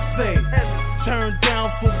 Hennessy. Turned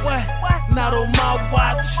down for what? Not on my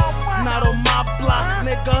watch, not on my block,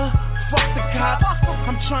 nigga. Fuck the cops.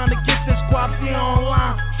 I'm trying to get this guapy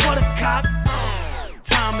online for the cops.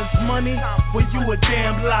 Time is money when you a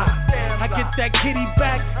damn lie. I get that kitty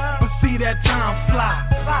back, but see that time fly.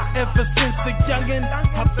 Ever since the youngin',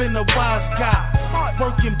 I've been a wise guy.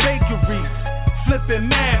 Working bakeries, flipping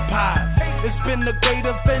mad pies. It's been a great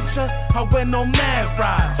adventure, I went on mad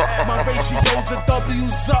rides. My ratios of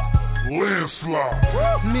W's up.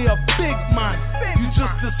 Landslide. Me a big man, you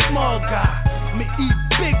just a small guy. Me eat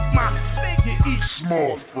big man, you eat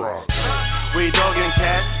small fries. We dogging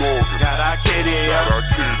cats, got our kitty up.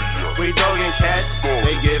 We dogging cats,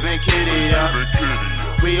 they giving kitty up.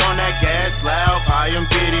 We on that gas, loud, volume,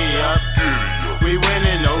 giddy up. We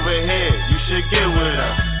winning over here, you should get with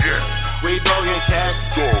us. We dogging cats,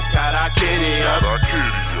 got our kitty up.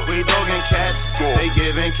 We dogging cats, they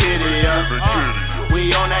giving kitty up.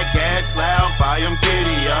 We on that gas, loud, volume,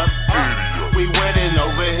 giddy up. We winning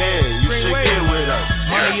over here, you should get with us.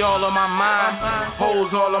 Money all on my mind,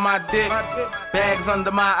 holes all on my dick, bags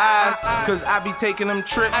under my eyes, cause I be taking them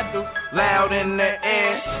trips. Loud in the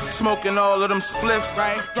air, smoking all of them spliffs,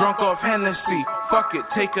 drunk off Hennessy, fuck it,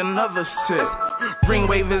 take another sip. Green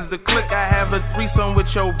wave is the click, I have a threesome with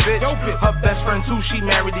your bitch. Her best friend too, she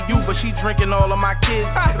married to you, but she drinking all of my kids.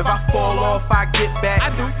 If I fall off, I get back.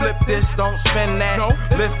 Flip this, don't spend that.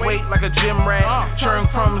 Lift weight like a gym rat, churn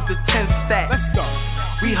crumbs to 10 stacks.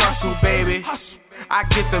 We hustle, baby. I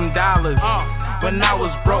get them dollars. When I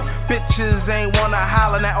was broke, bitches ain't wanna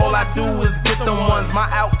holler. Now all I do is get them ones. My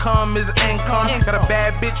outcome is income. Got a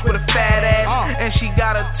bad bitch with a fat ass, and she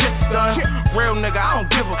got her tits done. Real nigga, I don't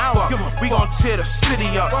give a fuck. We gon' tear the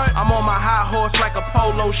city up. I'm on my high horse like a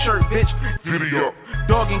polo shirt, bitch. Giddy up.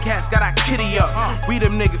 Dog and cats got our kitty up. We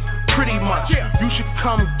them niggas pretty much. You should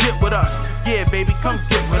come get with us. Yeah, baby, come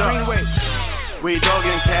get with us. We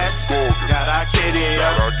dogging cats, got our kitty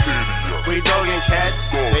up. We dogging cats,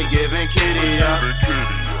 they giving kitty up.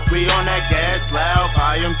 We on that gas loud,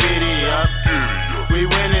 I am giddy up. We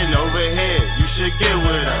winning over here, you should get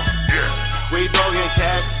with us. We dogging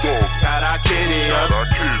cats, got our kitty up.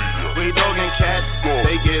 We dogging cats,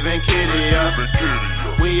 they giving kitty up.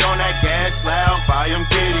 We on that gas loud, I am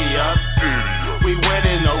giddy up. We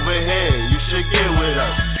winning over here, you should get with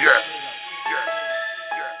us.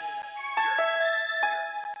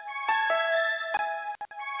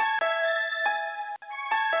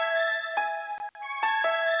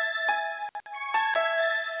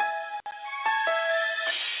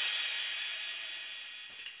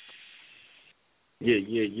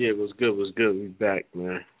 Yeah. What's good? We back,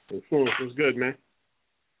 man. Influence, what's good, man?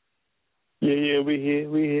 Yeah, we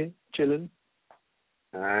here, chilling.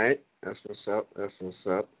 All right, that's what's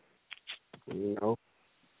up. You know.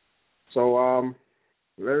 So,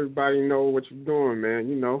 let everybody know what you're doing, man.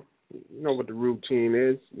 You know what the routine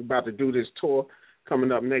is. We're about to do this tour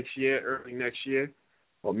coming up next year, early next year,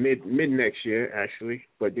 or mid next year, actually.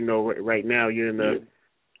 But right now you're in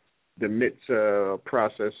the midst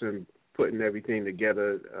process and putting everything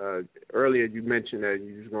together. Earlier you mentioned that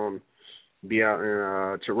you're just going to be out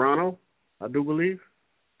in Toronto, I do believe.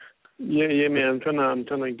 Yeah, man. I'm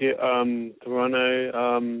trying to get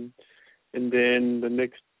Toronto, and then the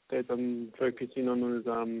next date I'm focusing on is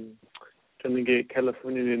trying to get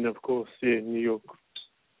California, and of course, New York.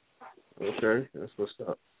 Okay, that's what's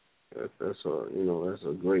up. That's a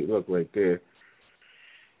great look right there.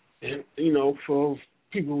 And for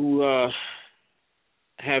people who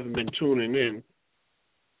haven't been tuning in,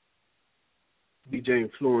 DJ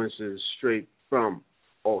NFLUENCE is straight from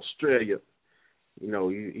Australia.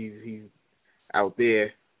 He's out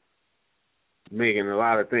there making a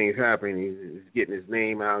lot of things happen. He's getting his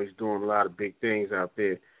name out. He's doing a lot of big things out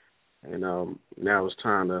there. And now it's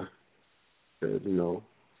time to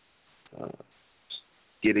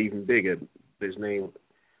get even bigger. His name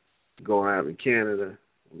going out in Canada,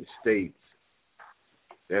 in the States.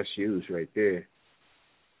 That's huge right there.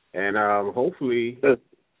 And hopefully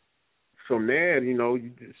from there,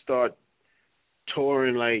 you just start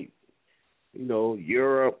touring like,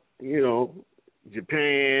 Europe,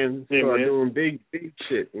 Japan, start doing big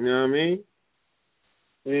shit. You know what I mean?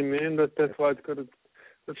 Yeah, man. That's why it's got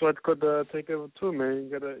to take over too, man. You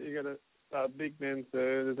gotta start big, man. So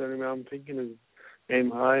the only way I'm thinking is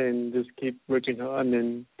aim high and just keep working hard.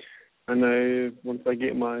 And I know once I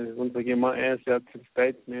get my ass out to the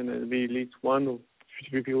States, man, it'll be at least one or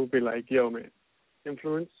few people will be like, yo, man,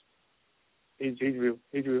 Influence, he's real.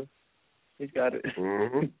 He's got it.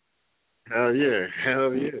 Mm-hmm. Hell yeah.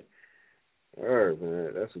 All right,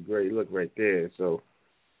 man. That's a great look right there. So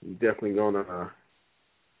we're definitely going to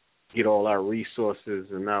get all our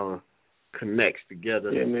resources and our connects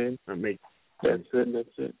together. Yeah, man. And make That's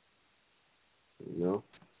it.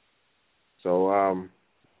 So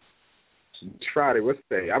Friday, what's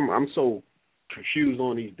the day? I'm so confused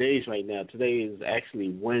on these days right now. Today is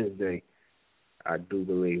actually Wednesday, I do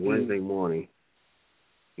believe. Wednesday morning.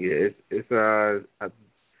 Yeah, it's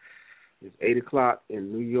 8:00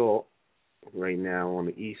 in New York right now on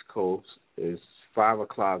the East Coast. It's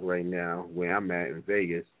 5:00 right now where I'm at in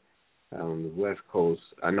Vegas on the West Coast.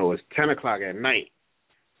 I know it's 10:00 at night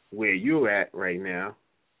where you're at right now.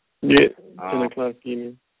 Yeah, 10:00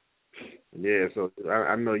 evening. Yeah, so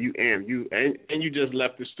I know you and you just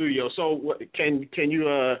left the studio. So what, can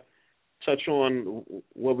you touch on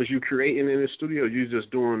what was you creating in the studio? You just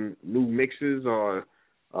doing new mixes or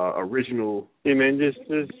original? Yeah, man, just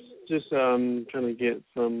trying to get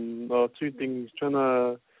some two things. Trying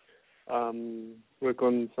to work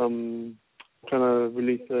on some. Trying to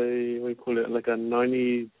release like a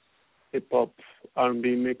 90s hip hop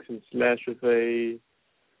R&B mix and slash with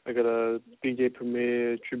I got a DJ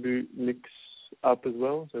Premier tribute mix up as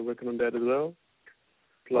well, so working on that as well.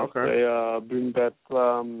 Plus a boom bap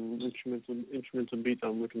instrumental beat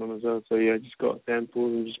I'm working on as well. So yeah, I just got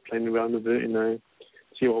samples and just playing around with it,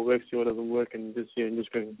 see what works, see what doesn't work, and just going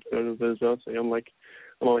with it as well. So I'm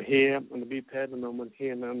on here on the beat pad, and I'm on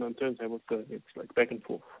here and I'm on turntable, so it's like back and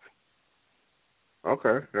forth.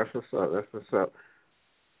 Okay, that's what's up.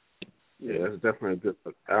 Yeah, that's definitely a good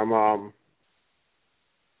look.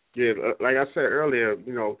 Yeah, like I said earlier,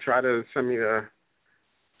 try to send me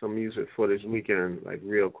some music for this weekend, like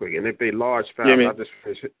real quick. And if they large files, I'll just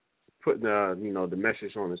finish putting the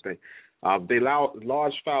message on this thing. They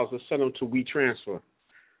large files, let's send them to WeTransfer.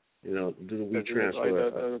 Do the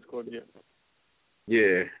WeTransfer. That's good, yeah.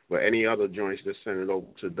 Yeah, but any other joints, just send it over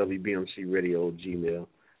to WBMC Radio Gmail.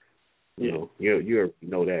 You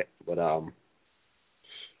know that, but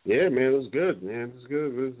yeah, man, it was good, man. It was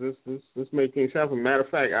good. Let's make things happen. Matter of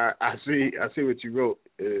fact, I see what you wrote.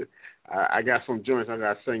 I got some joints I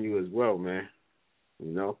gotta send you as well, man.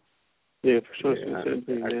 Yeah, for sure.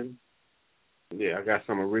 Man. Yeah, I got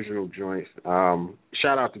some original joints.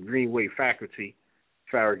 Shout out to Greenway Faculty,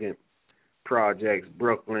 Farragut Projects,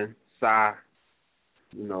 Brooklyn, Psy,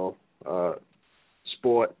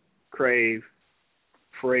 Sport, Crave,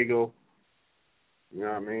 Frago. You know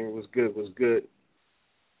what I mean? It was good.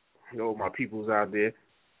 My people's out there.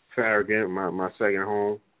 Farragut, my second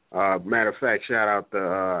home. Matter of fact, shout out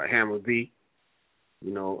to Hammer V,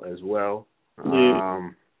 as well.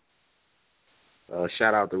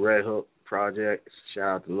 Shout out to Red Hook Projects. Shout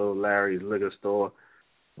out to Little Larry's Liquor Store.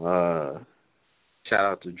 Shout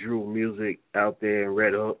out to Drew Music out there in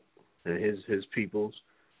Red Hook and his peoples.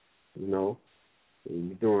 We're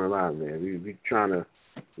doing a lot, man. We trying to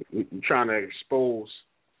expose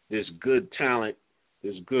this good talent,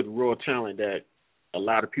 this good raw talent that a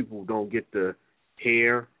lot of people don't get to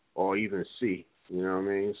hear or even see. You know what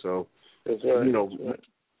I mean? So, that's right.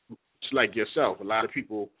 It's like yourself. A lot of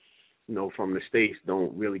people, from the States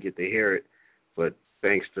don't really get to hear it, but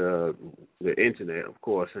thanks to the internet, of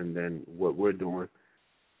course, and then what we're doing,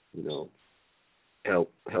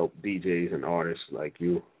 help DJs and artists like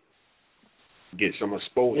you get some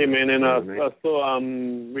exposure. Yeah, man, and I saw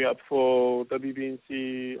we up for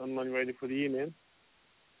WBNC Online Radio for the year, man.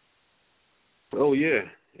 Oh yeah.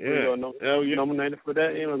 Nominated for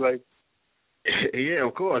that, like. Yeah,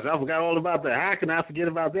 of course. I forgot all about that. How can I forget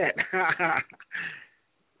about that?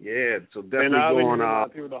 Yeah, so definitely going on.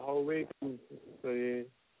 People the whole week, so yeah,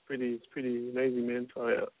 it's pretty amazing, man. So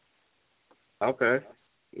yeah. Okay.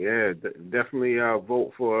 Yeah, definitely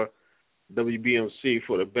vote for WBMC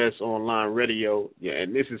for the best online radio. Yeah,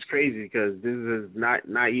 and this is crazy because this is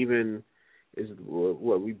not even is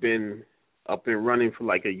what we've been up and running for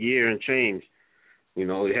like a year and change. It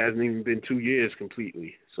hasn't even been 2 years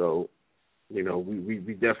completely. So, we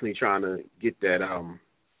definitely trying to get that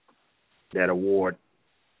award.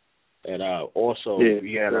 And also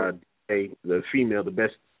we had the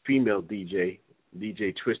best female DJ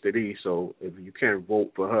Twisted E. So if you can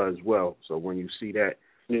vote for her as well. So when you see that,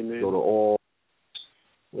 go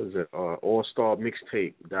to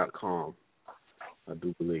allstarmixtape.com. I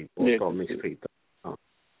do believe allstarmixtape.com.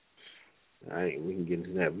 All right, we can get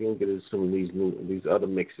into that. We're gonna get into some of these other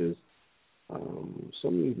mixes. Some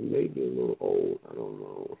of these may be a little old. I don't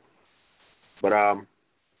know. But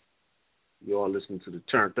you all listening to the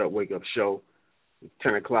TurntUp WakeUp Show. It's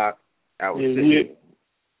 10 o'clock. Hour 10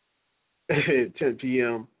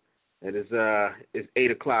 p.m. And it's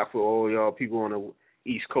 8 o'clock for all y'all people on the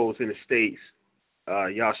East Coast in the States.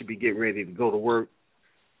 Y'all should be getting ready to go to work.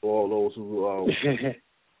 For all those who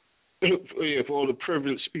for all the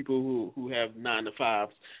privileged people who have 9 to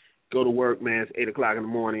 5s, go to work, man. It's 8 o'clock in the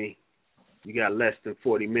morning. You got less than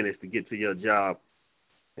 40 minutes to get to your job.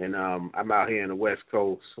 And I'm out here in the West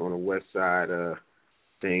Coast, on the west side of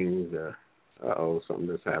things. Something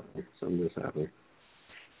just happened.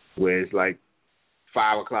 Where it's like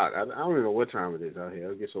 5 o'clock. I don't even know what time it is out here.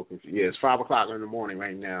 I get so confused. Yeah, it's 5 o'clock in the morning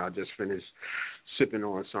right now. I just finished sipping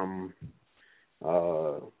on some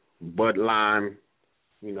Bud Lime,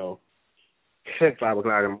 5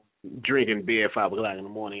 o'clock, drinking beer at 5 o'clock in the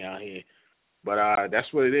morning out here. But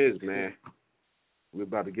that's what it is, man. We're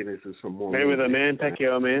about to get into some more. Mayweather, man.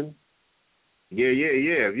 Pacquiao, man.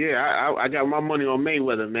 Yeah. I got my money on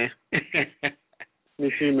Mayweather, man.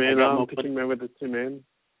 Me too, man. I'm picking Mayweather too, man.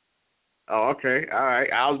 Oh, okay. All right.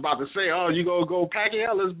 I was about to say, you gonna go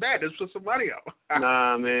Pacquiao? Let's bet. Let's put some money up.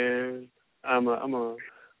 Nah, man. I'm gonna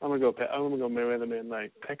go Mayweather, man.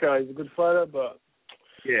 Like Pacquiao is a good fighter, but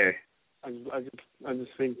yeah, I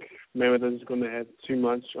just think Mayweather is gonna have too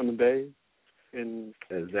much on the day. And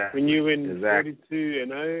exactly. When you win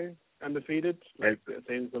 42-0 undefeated,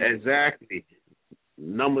 exactly.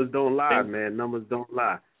 Numbers don't lie, man. Numbers don't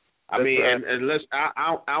lie. I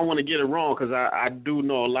don't want to get it wrong because I do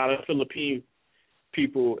know a lot of Philippine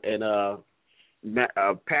people, and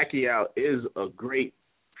Pacquiao is a great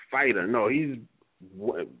fighter. No, he's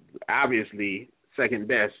obviously second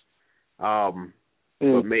best, but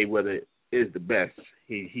Mayweather is the best.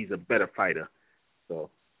 He's a better fighter. So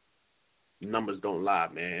numbers don't lie,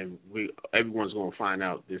 man. Everyone's gonna find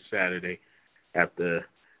out this Saturday after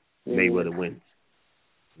Mayweather wins.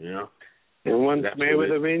 You know. And once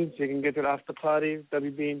Mayweather wins, you can get to the after party,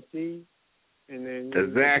 WBNC, and then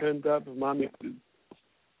Turned Up with Mommy.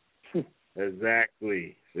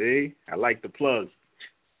 Exactly. See, I like the plug.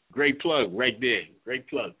 Great plug right there. Great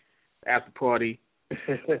plug. After party,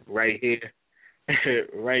 right here,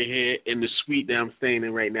 right here in the suite that I'm staying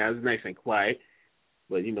in right now. It's nice and quiet,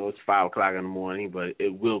 but you know it's 5:00 in the morning. But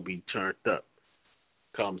it will be turned up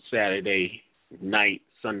come Saturday night,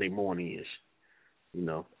 Sunday morning ish. You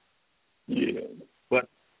know. Yeah. But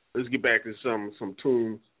let's get back to some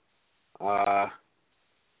tunes. We'll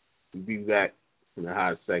be back in a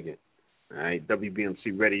hot second. All right,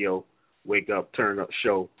 WBMC Radio, Wake Up, Turn Up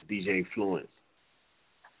Show, DJ Influence.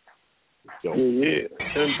 So. Yeah,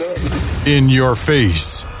 in your face,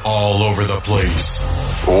 all over the place.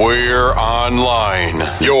 We're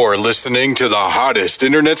online. You're listening to the hottest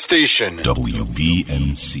internet station,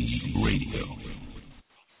 WBMC Radio.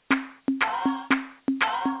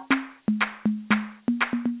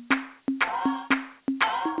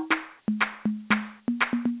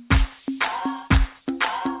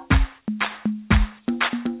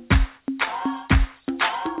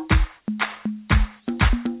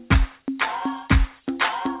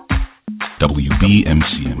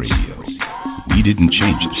 WBMC Radio. We didn't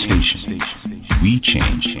change the station. We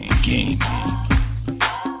changed the game.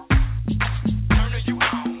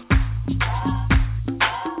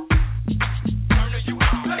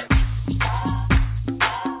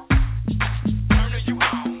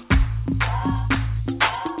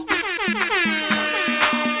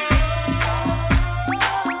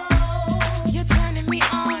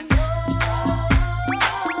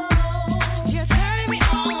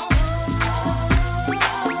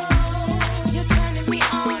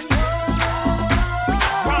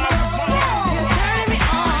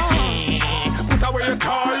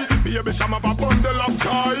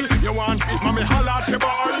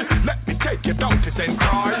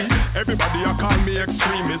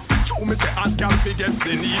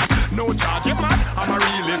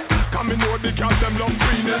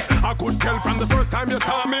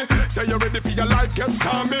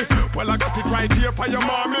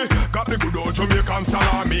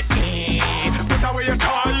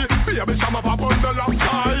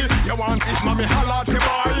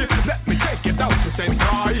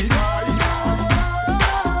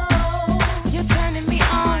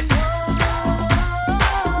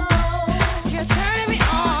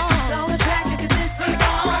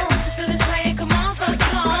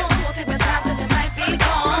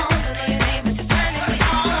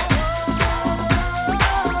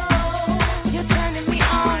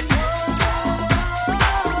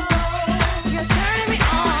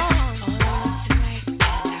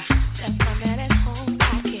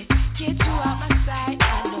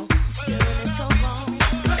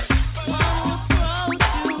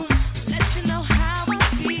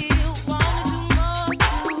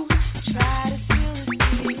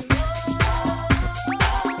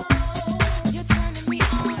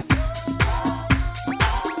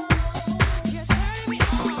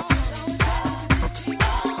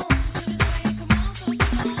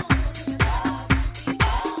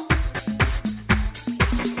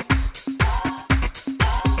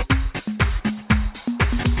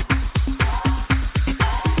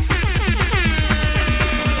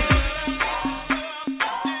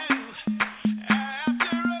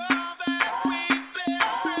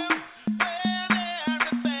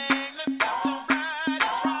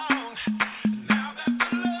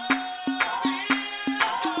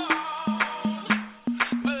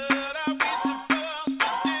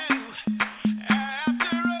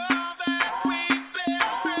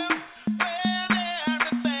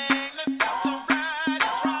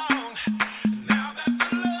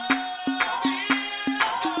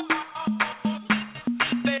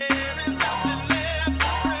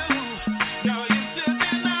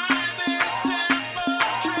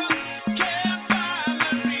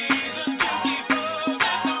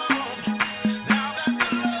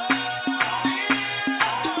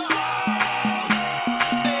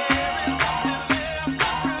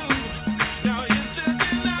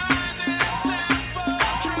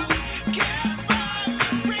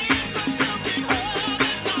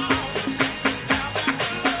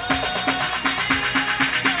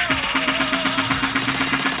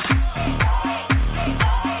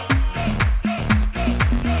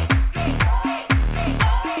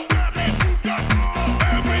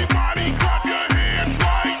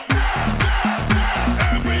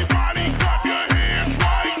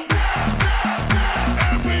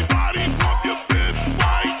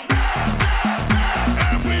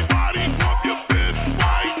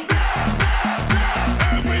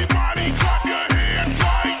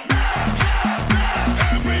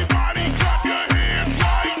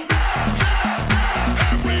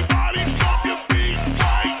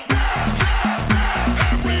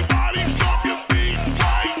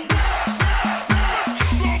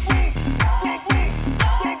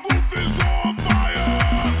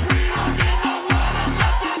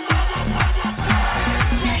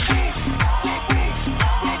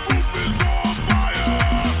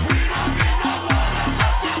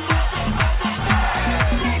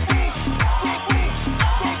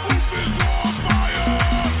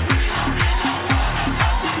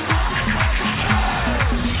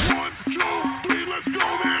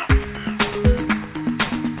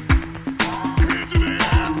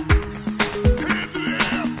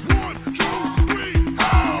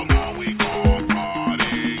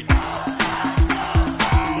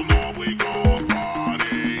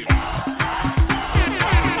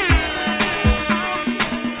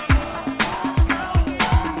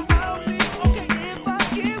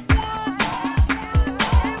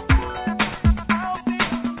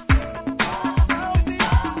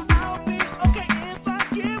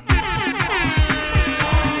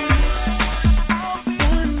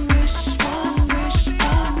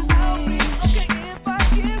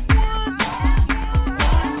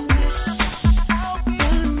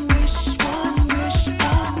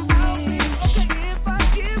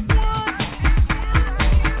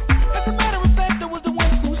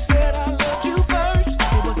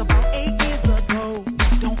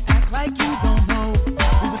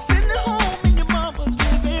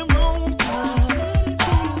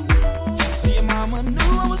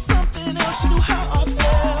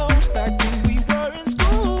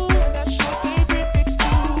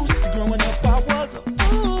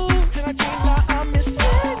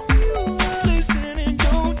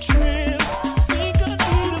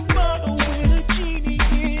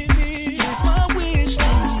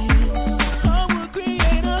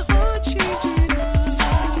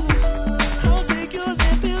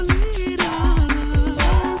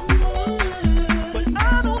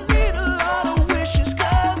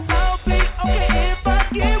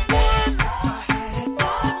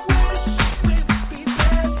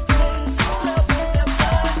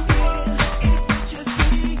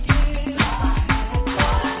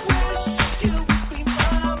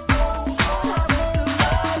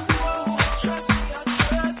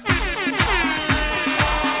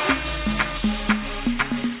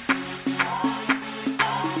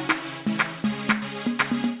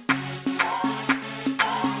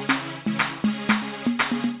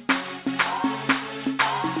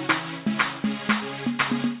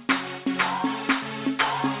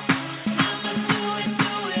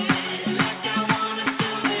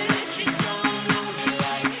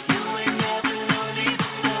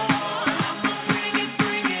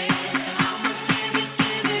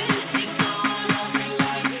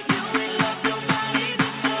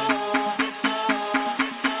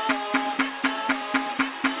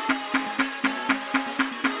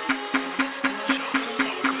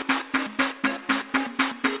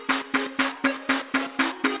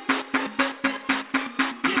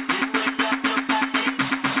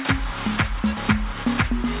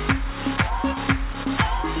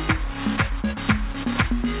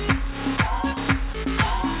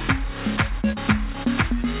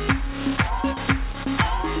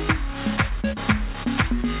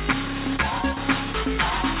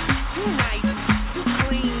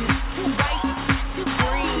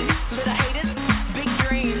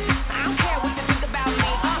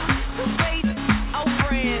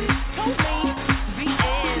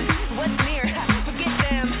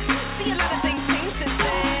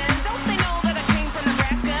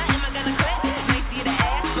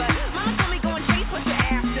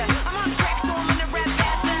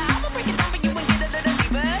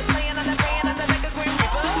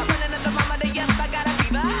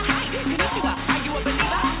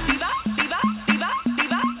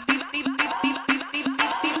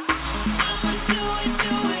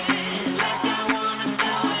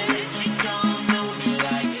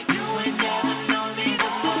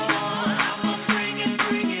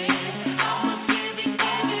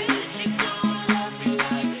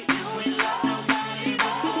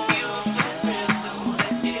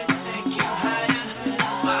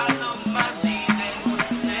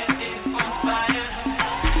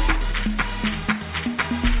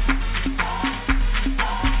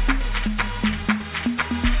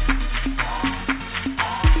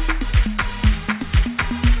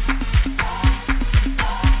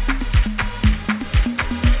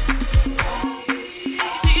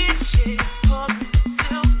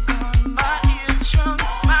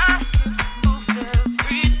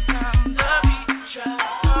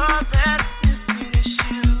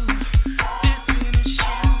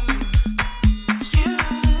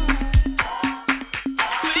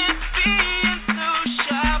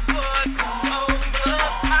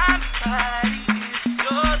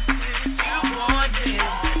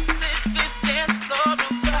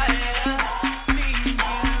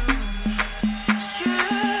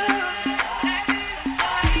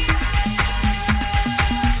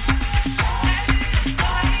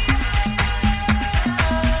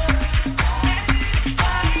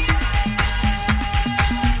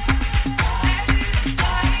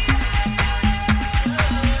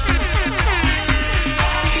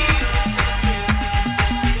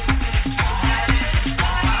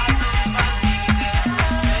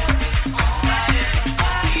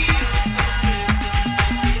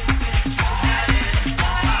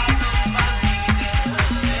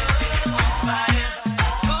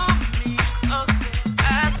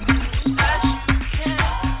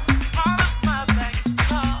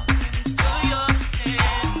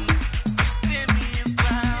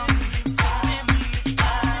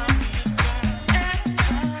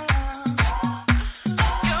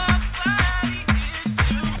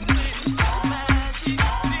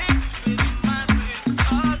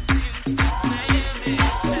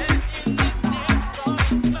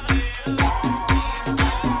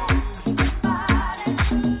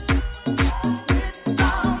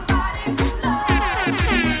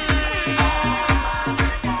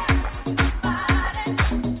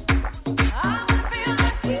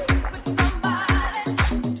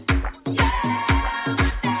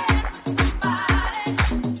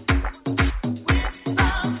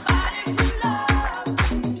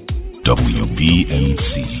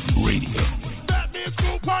 WBMC Radio.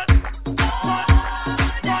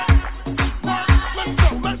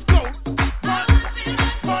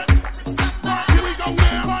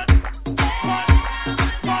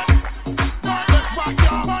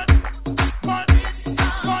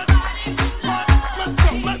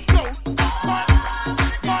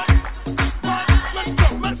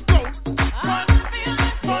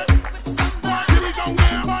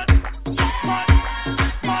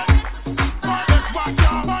 Rock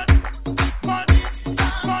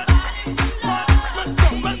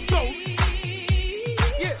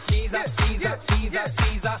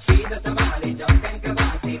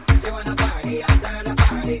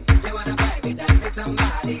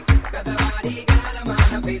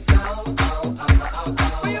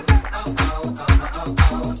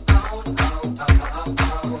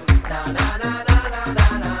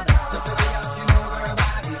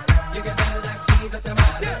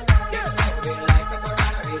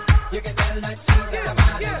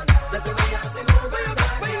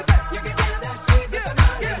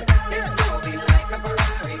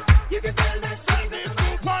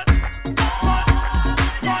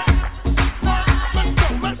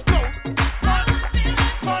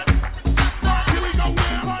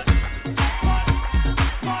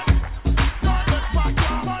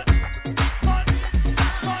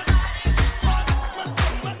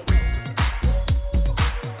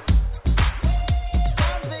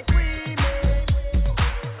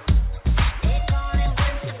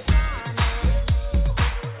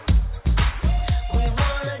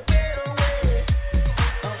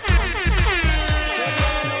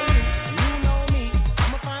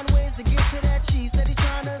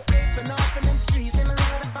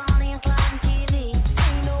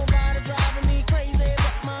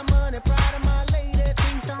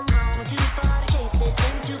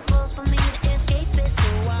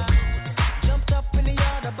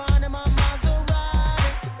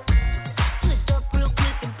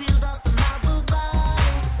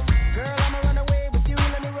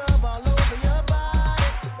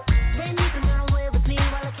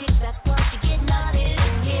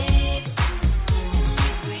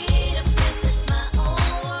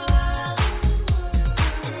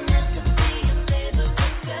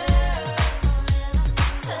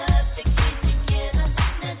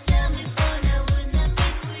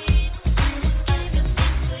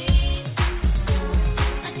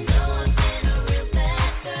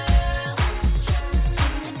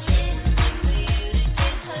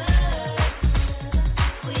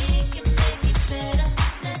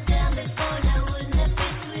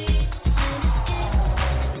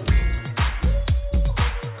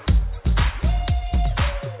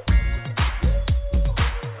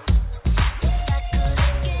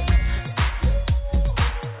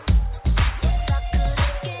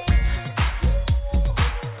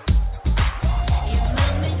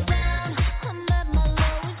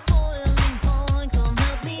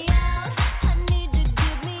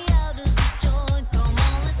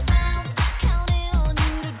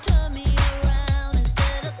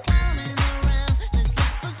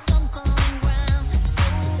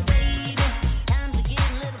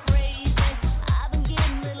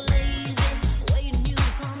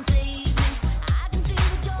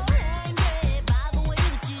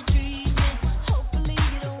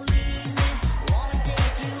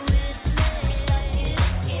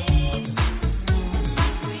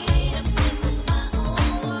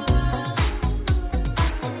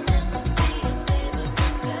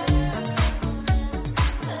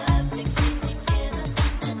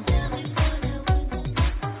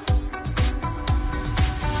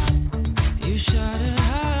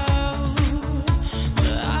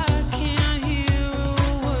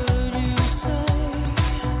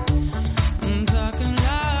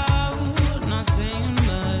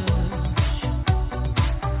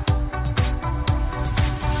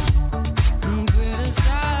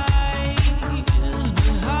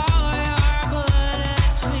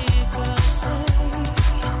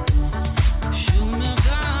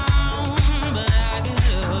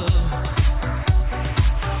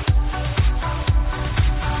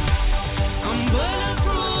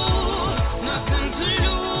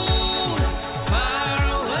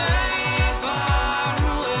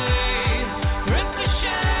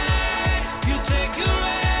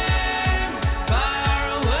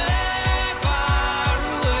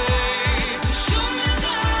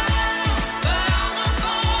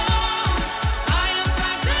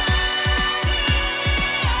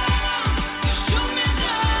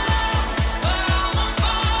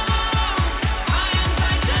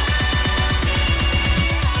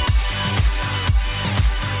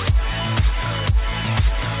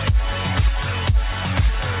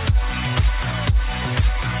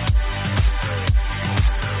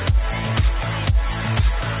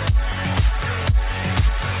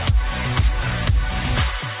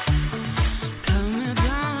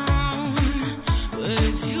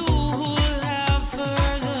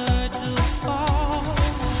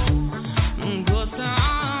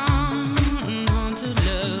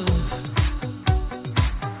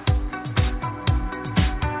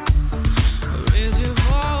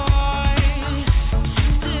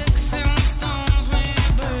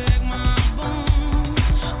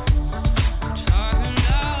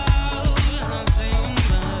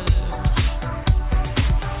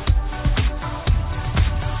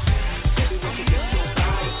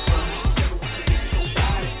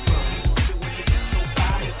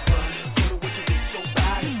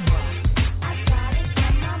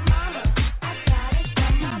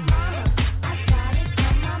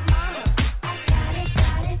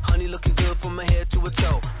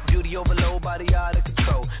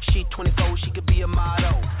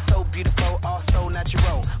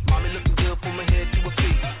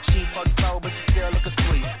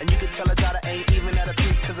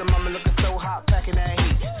the mama looking so hot, packing that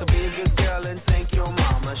heat. So be a good girl and thank your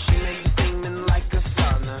mama. She makes you steaming like a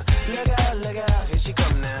sauna. Look out, here she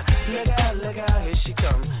come now. Look out, here she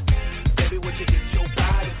come. Baby, what you get your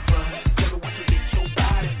body from? Tell me what you get your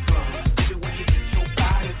body from. Baby, what you get your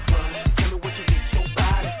body from? Tell me what you get your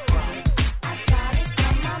body from. I got it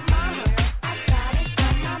from my mama. I got it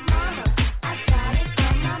from my mama. I got it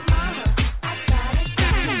from my mama. I got it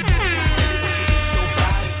from my mama.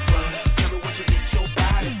 Tell me what you get your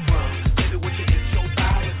body from. Baby, what you get your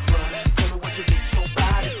body from? Tell me what you get your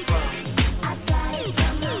body from. I got it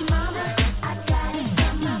from my mama. I got it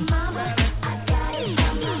from my mama. I got it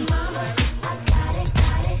from my mama. I got it.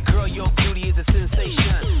 Girl, your beauty is a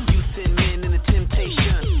sensation. You send men in a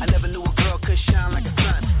temptation. I never knew a girl could shine like a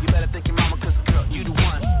sun. You better thank your mama, cause girl, you the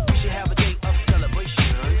one. We should have a day of celebration.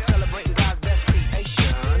 Celebrating God's best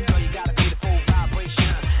creation. Girl, you got a beautiful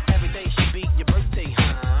vibration. Every day should be your birthday,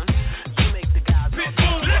 hon. You make the guys all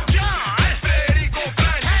Pitbull, let's go. I said he gon'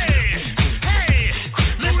 flash. Hey,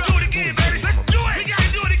 let's do it again, baby. Let's do it. We gotta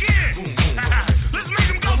do it again. Let's make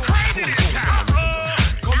them go crazy this time. I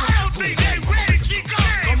don't think they ready. Keep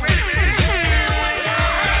going.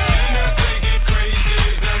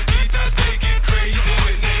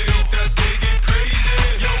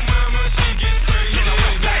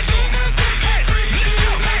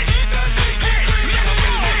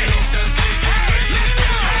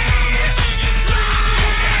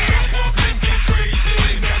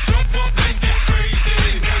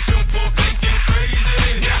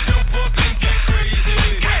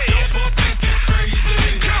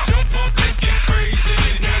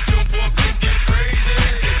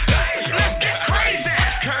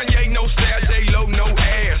 Kanye, no style, J-Lo, no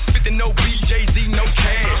ass. 50, no beat, Jay-Z, no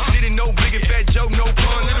cash. Diddy, no Big and Fat Joe, no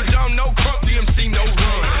pun. Little John, no crunk, DMC, no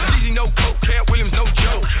run. Easy, no coke, Cat Williams, no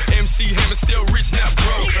joke. MC Hammer still rich, now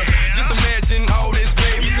broke. Just imagine all this,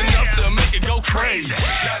 baby, it's enough to make it go crazy.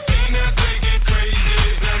 Latina, take it crazy.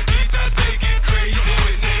 Latina, take it crazy.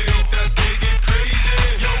 Latina, take it crazy.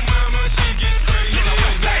 Yo mama, she get crazy.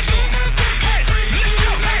 Latina, take it crazy.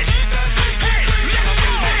 Latina, take it crazy.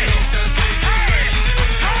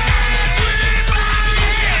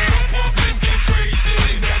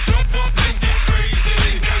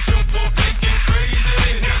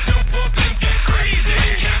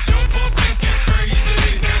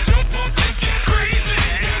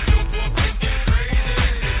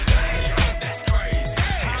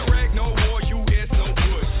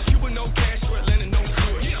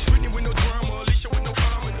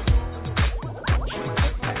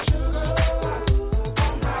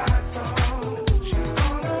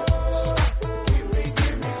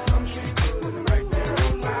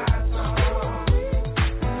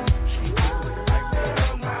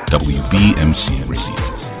 WBMC Radio.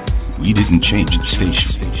 We didn't change the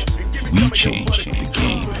station. We changed the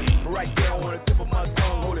game. Right there on the tip of my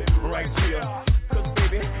tongue, hold it right here. Cause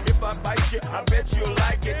baby, if I bite you, I bet you'll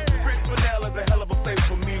like it. French vanilla is a hell of a flavor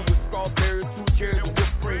for me with strawberries, 2 cherries, and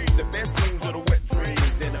whipped cream. The best things are the wet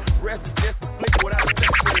dreams, and the rest is just a flick without a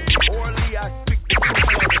sex dream. Orally, I speak the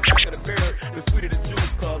truth on the back of the bear, the sweeter the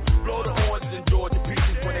juice. Cause blow the oranges and Georgia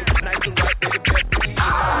peaches when they nice and ripe, they the best things.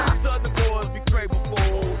 Southern boys be craving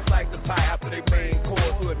fools like the pie after they main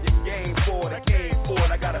course. So if you game for it, I came for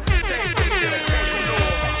it. I got a same thing that I came for.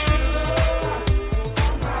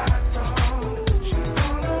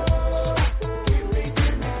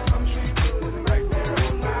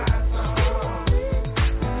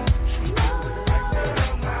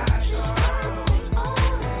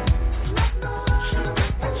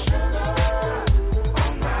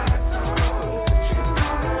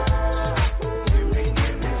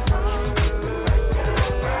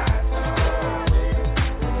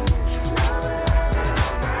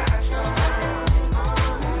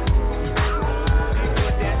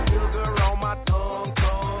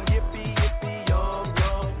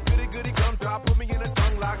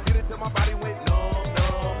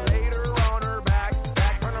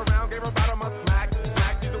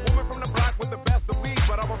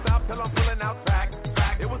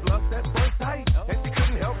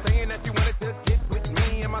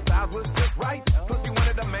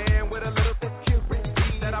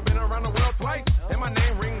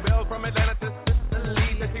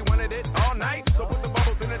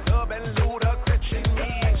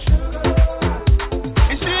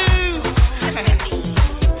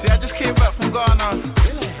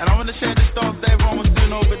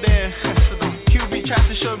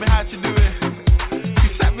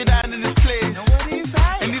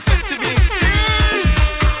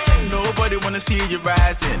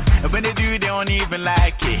 don't even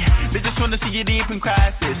like it. They just wanna see you deep in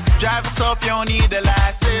crisis. Drive us off, you don't need a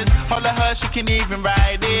license. All of her, she can even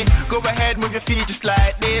ride it. Go ahead, move your feet just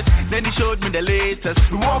like this. Then he showed me the latest.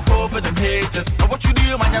 We walk over them haters. Now what you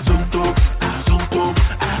do, man, azonto, azonto,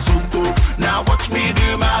 azonto. Now watch me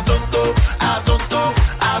do my azonto, azonto,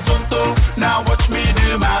 azonto. Now watch me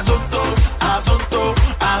do my azonto, azonto,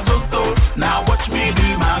 azonto. Now watch me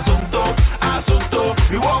do my azonto, azonto.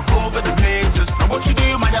 We walk over them haters. Now what you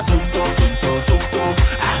do, man, azonto, azonto,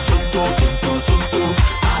 azonto, azonto,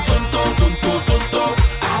 azonto, azonto,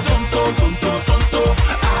 azonto, azonto.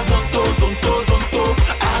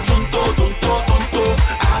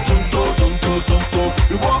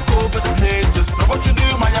 We walk over the places. Now what you do,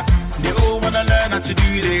 Maya? They all wanna learn how to do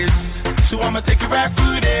this, so I'ma take you right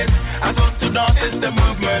through this. I don't to dance, it's the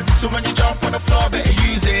movement. So when you jump on the floor, better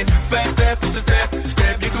use it. First step is a step,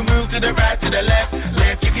 step. You can move to the right, to the left,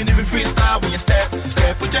 left. You can even freestyle when you step,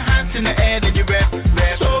 step. Put your hands in the air, then you rest,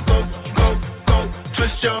 rest. So go, go, go.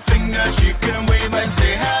 Twist your fingers, you can wave and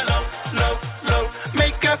say hello, low, low.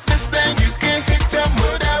 Make a fist and you can hit them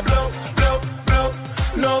with a blow, blow, blow.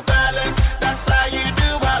 No balance, that's how you do.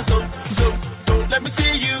 I zo, zo, zo. Let me see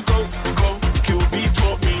you go, go. QB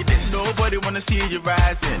taught me that nobody wanna see you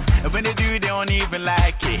rising, and when they do, they don't even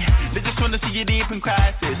like it. They just wanna see you deep in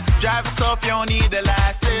crisis. Drive us off, you don't need a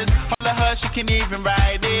license. All of her, she can even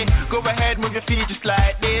ride it. Go ahead, move your feet just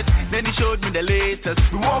like this. Then he showed me the latest.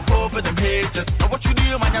 We walk over them haters. Now what you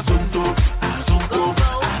do, man, azonto, azonto,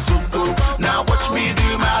 azonto. Now watch me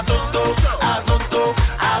do my azonto, azonto,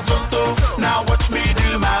 azonto. Now watch me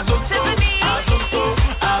do my azonto, azonto,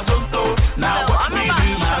 azonto. Now watch me do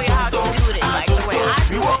my azonto, azonto.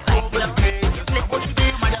 We walk over them haters. Now what you do,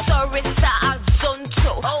 man, azonto,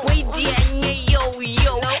 Wait, yo,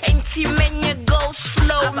 yo. Empty men, you go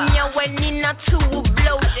slow. Me, when in a two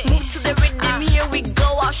blow. Move to the rhythm, here we go.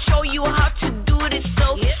 I'll show you how to do this.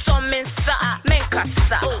 So, some inside, make us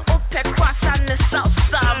up across on the south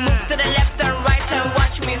side. Move to the left and right and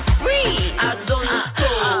watch me free.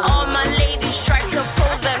 All my ladies try to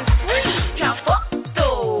pose and free. Drop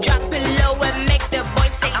it low and make the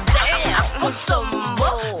boys say damn. Musumbo,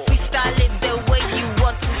 freestyle it the way you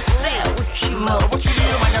want to say. What you do,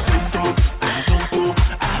 man, azonto, azonto,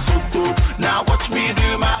 azonto. Now watch me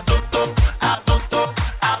do my azonto, azonto,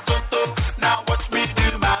 azonto. Now watch me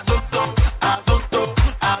do my azonto, azonto,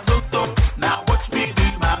 azonto. Now watch me do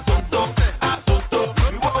my azonto, azonto.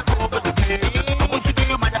 We walk over the place. What you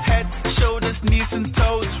do, man, head, shoulders, knees and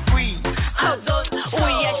toes free. Oh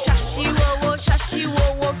yeah, shashi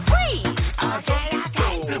wo, free.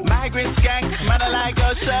 Migrant gang, man, I like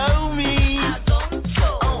go show me.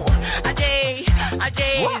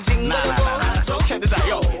 Check this out,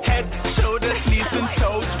 yo. Head, shoulders, knees and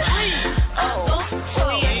toes free.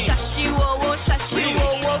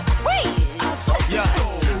 Yeah.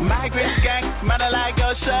 Migrant gang, man, I like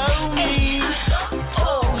go show me.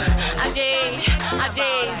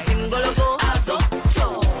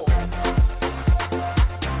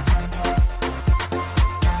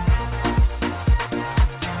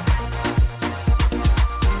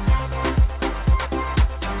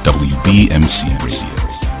 WBMC Radio.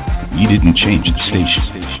 We didn't change the station.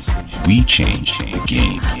 We changed the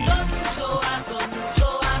game.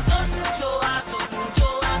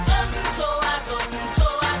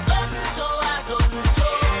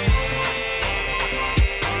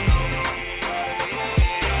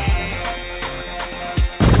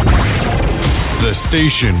 The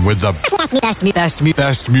station with the best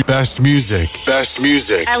music. Best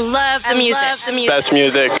music. I love the music. Best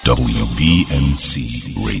music. WBMC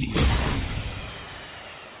Radio.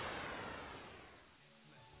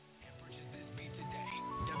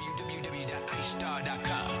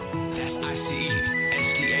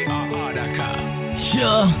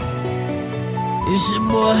 Sure, it's your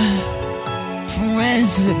boy from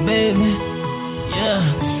Rancid, baby. Yeah,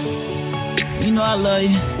 you know I love you.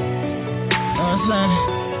 Know what I'm saying?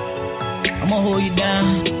 I'm gonna hold you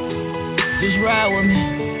down. Just ride with me.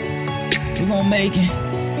 We gon' make it.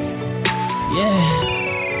 Yeah.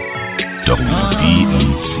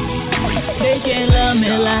 WBMC. They can't love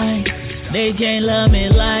me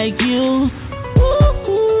like you.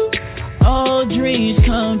 Ooh. All dreams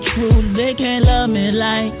come true. They can't love me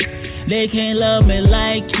like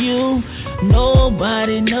you.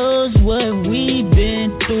 Nobody knows what we've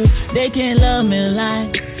been through. They can't love me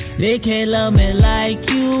like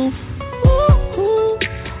you. Ooh.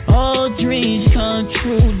 All dreams come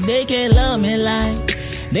true. They can't love me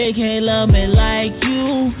like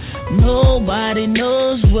you. Nobody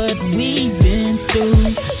knows what we've been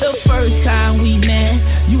through. The first time we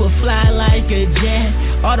met, you would fly like a jet.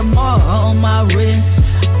 Audemars on my wrist,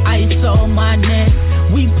 ice on my neck.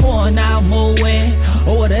 We pouring out Moet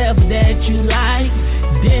or whatever that you like.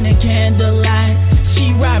 dinner candlelight.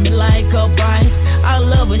 She ride me like a bike. I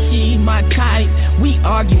love her, she my type. We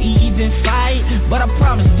argue, even fight, but I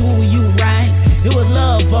promise do you right. It was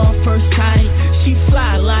love on first sight. She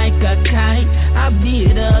fly like a kite. I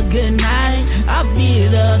bid her good night. I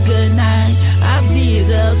bid her good night. I bid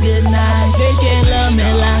her good night. They can't love me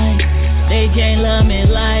like, they can't love me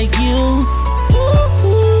like you.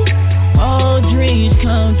 All dreams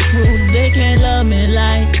come true. They can't love me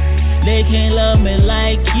like, they can't love me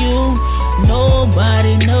like you.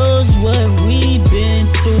 Nobody knows what we've been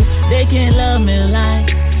through. They can't love me like,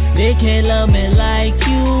 they can't love me like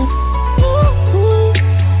you.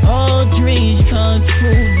 All dreams come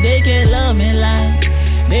true. They can't love me like,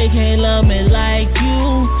 they can't love me like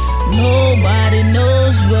you. Nobody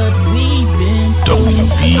knows what we've been through.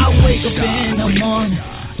 I wake up in the morning,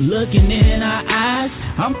 looking in her eyes.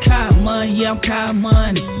 I'm caught money, yeah, I'm caught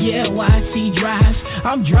money. Yeah, why she drives.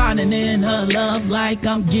 I'm drowning in her love like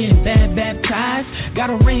I'm getting baptized. Got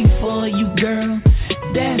a ring for you, girl.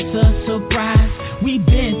 That's a surprise. We've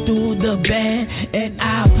been through the bad, and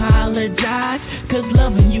I apologize. Cause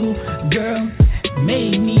loving you, girl,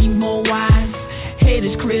 made me more wise.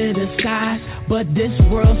 Haters criticize, but this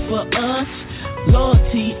world's for us.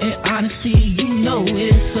 Loyalty and honesty, you know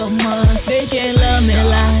it's a must. They can't love me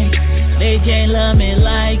like, they can't love me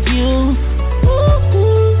like you.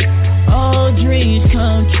 All dreams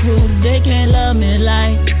come true. They can't love me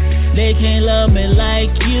like, they can't love me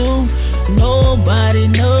like you. Nobody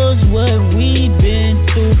knows what we've been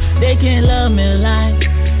through. They can't love me like,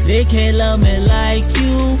 they can't love me like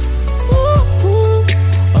you.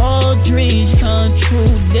 All dreams come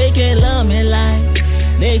true. They can't love me like,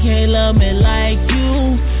 they can't love me like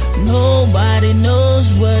you. Nobody knows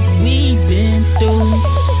what we've been through.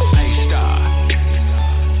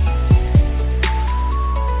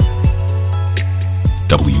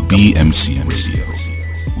 WBMC Radio.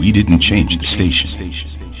 We didn't change the station.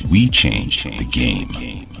 We changed the game.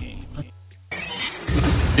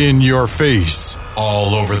 In your face,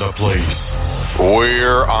 all over the place.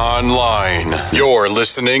 We're online. You're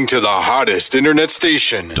listening to the hottest internet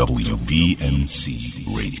station.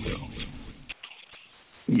 WBMC Radio.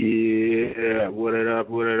 Yeah, what it up,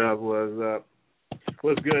 what's up?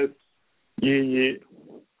 What's good? Yeah.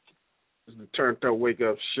 This is the TurntUp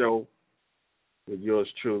WakeUp Show with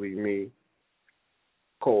yours truly, me,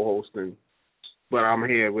 co-hosting. But I'm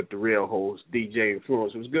here with the real host, DJ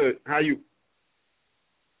NFLUENCE. What's good? How you?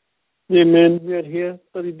 Yeah, man, we're here,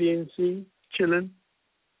 WBNC, chilling.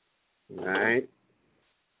 All right.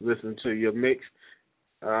 Listen to your mix.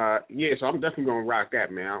 Yeah, so I'm definitely going to rock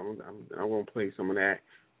that, man. I'm going to play some of that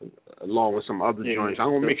along with some other joints. I'm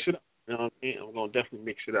going to mix it up. You know what I mean? I'm going to definitely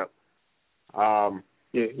mix it up.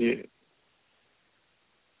 Yeah.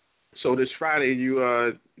 So this Friday,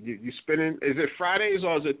 you spinning? Is it Fridays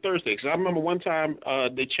or is it Thursdays? Because I remember one time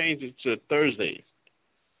they changed it to Thursdays.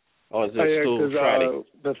 Or is it still Friday?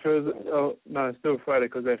 The Thursday, no, it's still Friday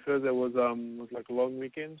because that Thursday was like a long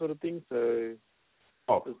weekend sort of thing. So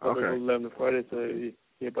okay. 11 to Friday. So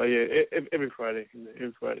yeah, but yeah, every Friday,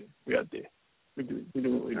 we out there. We do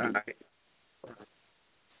what we do. Right.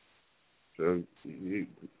 So you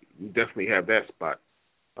definitely have that spot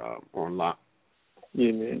on lock.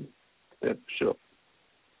 Yeah, man. Yeah, for sure.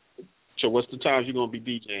 So what's the times you're going to be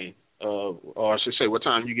DJing? Or I should say, what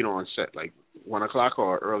time you get on set? Like 1 o'clock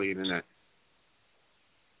or earlier than that?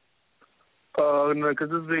 No,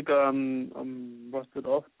 because this week I'm busted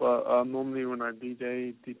off. But normally when I DJ,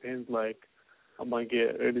 it depends. Like I might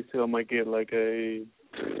get early, so I might get like a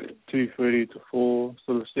 2:30 to 4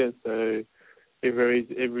 sort of set. So it varies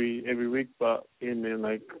every week. But yeah, man,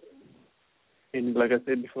 like I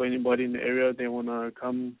said before, anybody in the area they wanna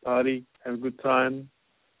come party, have a good time,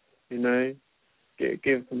 you know,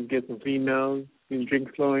 get some females, get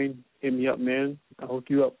drinks flowing, hit me up, man. I'll hook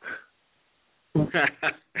you up.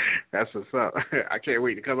 That's what's up. I can't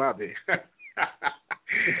wait to come out there.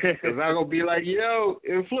 Because I'm going to be like, yo,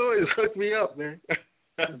 Influence, hook me up, man.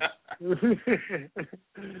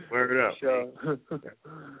 Word up. Sure.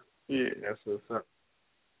 Yeah. That's what's up.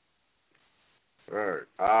 All right.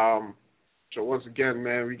 So once again,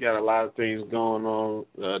 man, we got a lot of things going on.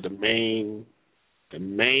 The main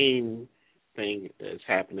thing that's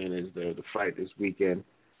happening is the fight this weekend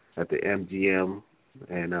at the MGM,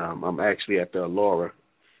 and I'm actually at the Allura,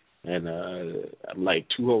 and I'm like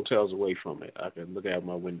 2 hotels away from it. I can look out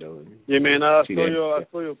my window and man. I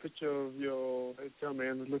saw your picture of your hotel,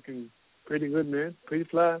 man. It's looking pretty good, man. Pretty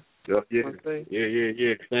fly. Yeah. Thanks.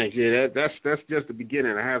 Yeah, that's just the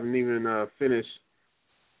beginning. I haven't even finished,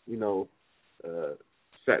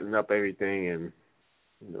 setting up everything and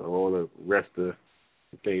all the rest of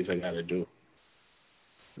the things I got to do.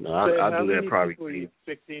 No, I'll do that probably. How many people are you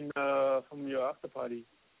expecting from your after party?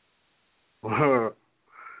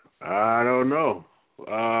 I don't know.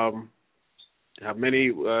 How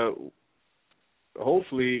many?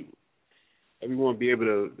 Hopefully, everyone will be able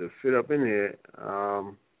to fit up in there.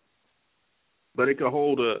 But it could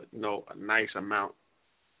hold a nice amount.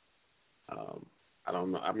 I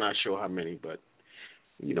don't know. I'm not sure how many, but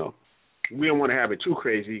we don't want to have it too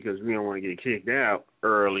crazy because we don't want to get kicked out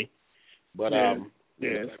early. But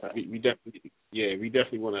we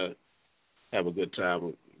definitely want to have a good time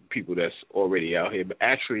with people that's already out here. But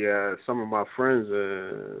actually, some of my friends,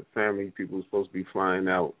 family people, are supposed to be flying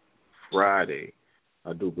out Friday.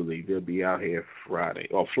 I do believe they'll be out here Friday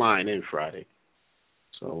or flying in Friday.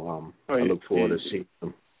 So I look forward to seeing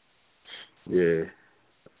them. Yeah.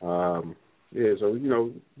 So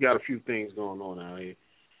got a few things going on out here.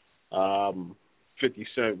 50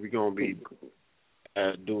 Cent, we're gonna be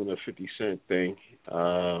doing a 50 Cent thing,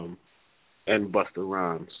 and Busta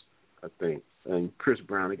Rhymes, I think, and Chris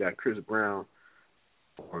Brown. They got Chris Brown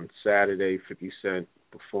on Saturday, 50 Cent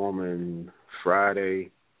performing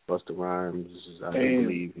Friday, Busta Rhymes, I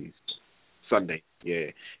believe he's Sunday.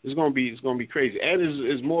 Yeah, it's gonna be crazy, and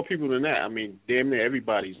there's more people than that. I mean, damn near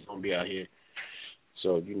everybody's gonna be out here.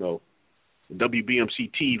 So WBMC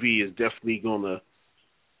TV is definitely gonna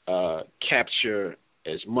capture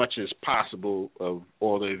as much as possible of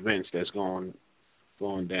all the events that's going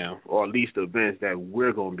down, or at least the events that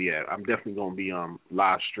we're gonna be at. I'm definitely gonna be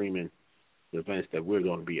live streaming the events that we're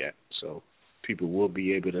gonna be at, so people will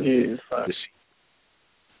be able to see,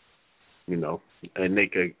 and they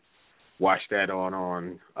could watch that on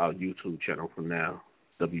our YouTube channel from now,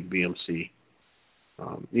 WBMC.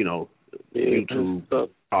 YouTube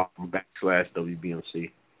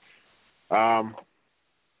 /WBMC.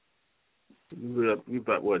 We've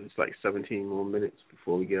got it's like 17 more minutes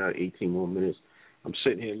before we get out. 18 more minutes. I'm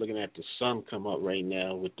sitting here looking at the sun come up right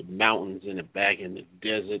now with the mountains in the back and the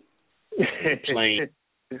desert, the plain.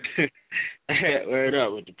 Word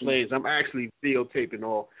up with the plains. I'm actually videotaping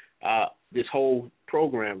all this whole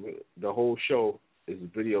program. The whole show is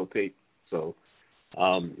videotaped, so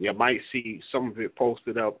you might see some of it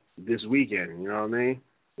posted up this weekend. You know what I mean?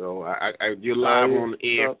 So you're live on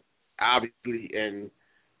air, obviously, and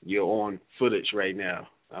you're on footage right now.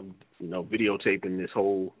 I'm videotaping this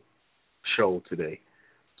whole show today,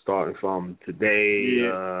 starting from today.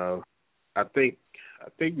 Yeah. I think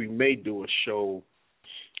we may do a show.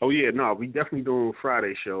 Oh yeah, no, we definitely doing a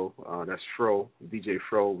Friday show. That's Fro, DJ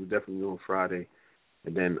Fro. We definitely doing Friday,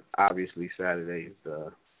 and then obviously Saturday is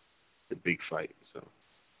the big fight. So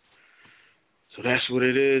that's what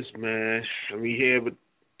it is, man. And we here with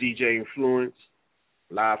DJ Influence,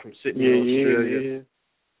 live from Sydney, Australia.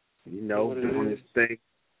 Doing his thing.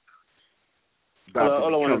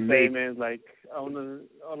 All I want to say, man, is all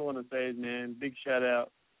I want to say is, man, big shout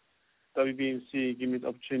out WBMC, give me the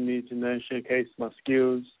opportunity to showcase my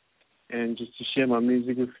skills and just to share my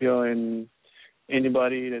music with y'all and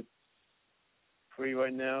anybody that's free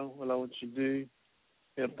right now. All I want you to do,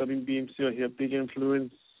 hit up WBMC or hit up Big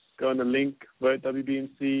Influence. Go on the link, vote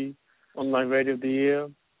WBMC Online Radio of the Year.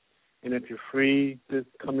 And if you're free this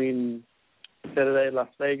coming Saturday, Las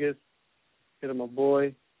Vegas, hit up my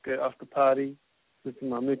boy, go after party, listen to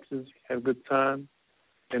my mixes, have a good time.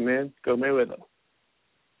 And, man, go Mayweather.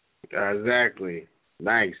 Exactly.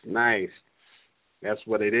 Nice. That's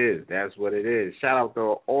what it is. Shout out to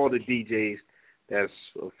all the DJs that's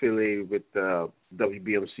affiliated with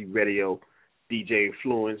WBMC Radio, DJ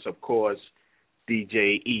Influence, of course,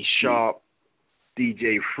 DJ E Sharp,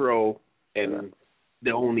 DJ Fro, and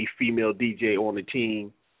the only female DJ on the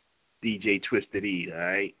team, DJ Twisted E, all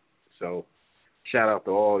right? So shout out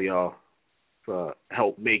to all y'all for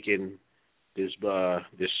help making this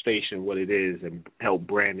station what it is and help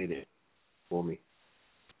branding it for me.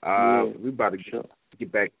 We about to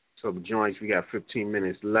get back to some joints. We got 15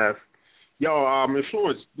 minutes left. Yo,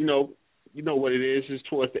 Influence, you know what it is. It's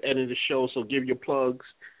towards the end of the show, so give your plugs.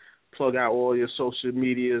 Plug out all your social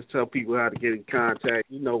medias. Tell people how to get in contact.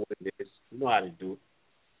 You know what it is. You know how to do it.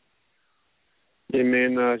 Yeah,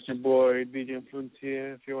 man. It's your boy, DJ Influence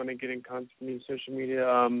here. If you want to get in contact with me on social media,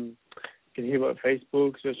 you can hear about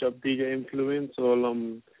Facebook. Search up DJ Influence or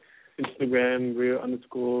Instagram,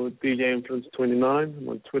 _DJ Influence 29. I'm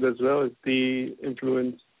on Twitter as well. It's The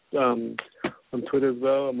Influence on Twitter as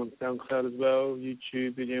well. I'm on SoundCloud as well,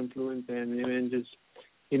 YouTube, DJ Influence, and then just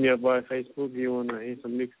hit me up via Facebook if you want to hear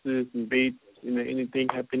some mixes and beats, anything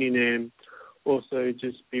happening. And also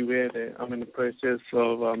just beware that I'm in the process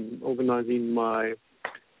of organizing my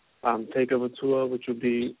takeover tour, which will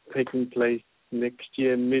be taking place next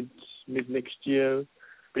year, mid next year.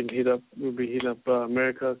 We'll be hitting up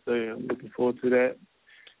America, so I'm looking forward to that.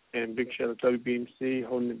 And big shout out to WBMC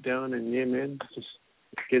holding it down. And yeah, man, just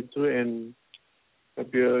get to it. And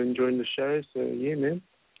hope you're enjoying the show. So yeah, man.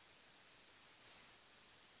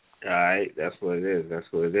 All right, that's what it is. That's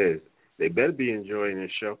what it is. They better be enjoying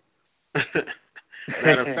this show.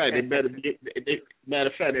 Matter of fact,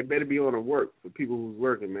 they better be on the work. For people who's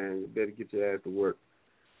working, man, you better get your ass to work.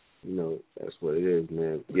 You know, that's what it is,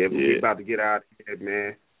 man. Yeah, we're about to get out of here,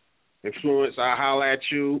 man. Influence, I'll holler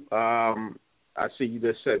at you. I see you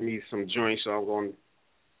just sent me some joints, so I'm going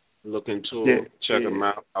to look into them, check them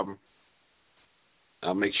out.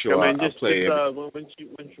 I'll make sure I play it. Once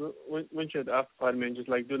you're at the after party, man, just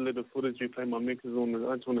like do a little footage you play my mixes on.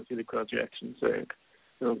 I just want to see the crowd's reaction. So, you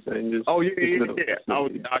know what I'm saying? Just,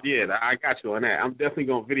 yeah. I got you on that. I'm definitely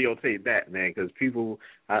going to videotape that, man, because people,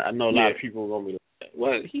 I know a lot of people are going to be like,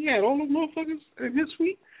 what, he had all those motherfuckers in his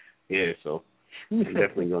suite? Yeah, so I'm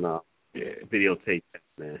definitely going to videotape that,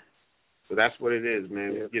 man. So that's what it is,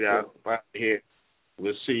 man. We'll get out here.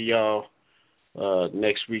 We'll see y'all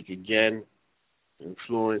next week again.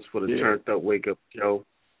 Influence for the TurntUp WakeUp Show.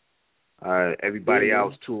 Everybody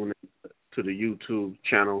else tune in to the YouTube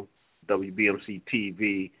channel, WBMC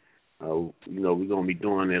TV. You know, we're going to be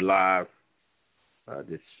doing it live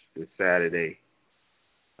this Saturday,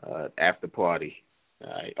 after party. All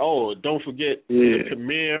right. Oh, don't forget the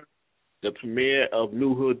premiere of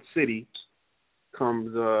New Hood City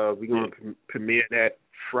comes. We're going to premiere that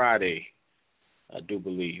Friday, I do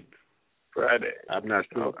believe. Friday. I'm not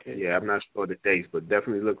sure. Okay. Yeah, I'm not sure the dates, but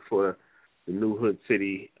definitely look for the New Hood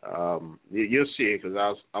City. You'll see it because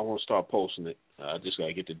I won't start posting it. I just got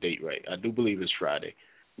to get the date right. I do believe it's Friday.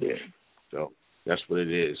 Yeah. So that's what it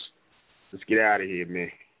is. Let's get out of here,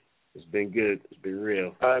 man. It's been good. It's been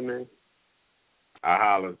real. All right, man. I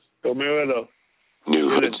holler.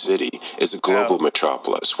 New Hood City is a global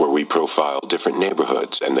metropolis where we profile different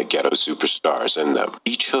neighborhoods and the ghetto superstars in them.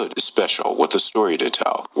 Each hood is special with a story to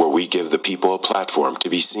tell, where we give the people a platform to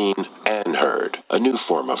be seen and heard. A new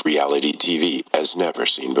form of reality TV as never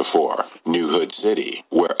seen before. New Hood City,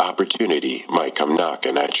 where opportunity might come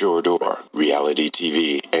knocking at your door. Reality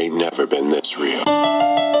TV ain't never been this real.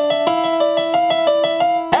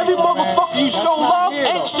 Every motherfucker you show love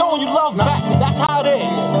ain't showing you love back. That's how it is.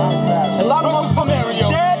 A lot of motherfuckers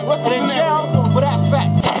dead and in jail for that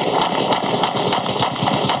fact.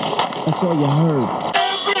 That's all you heard.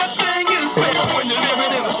 Everything is fair when you're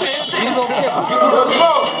living in a city.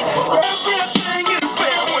 Everything is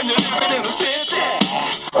fair when you're living in a city.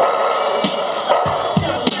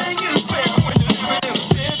 Everything is fair when you're living in a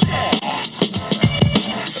city.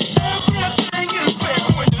 Everything is fair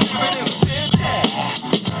when you're living in a city.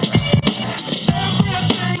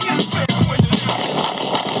 Everything is fair when you're living in a city.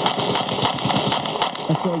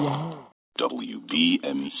 That's all you heard.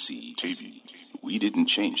 WBMC TV. We didn't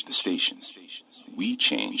change the stations. We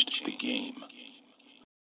changed the game.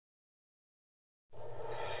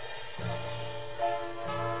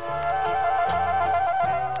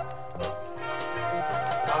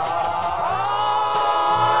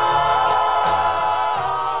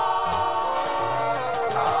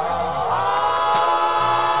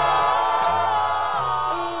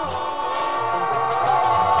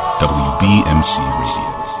 WBMC Radio.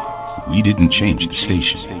 We didn't change the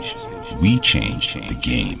station. We changed the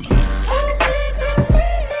game.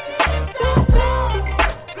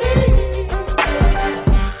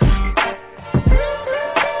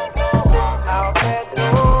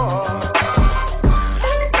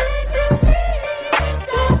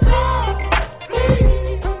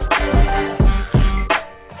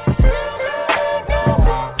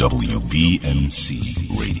 WBMC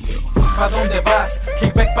Radio. ¿Pa' dónde vas?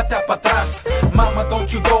 Kick back, pata pa' atrás. Mama, don't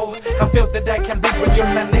you go. I feel that I can breathe when you're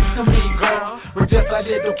not next to me, girl. We're just like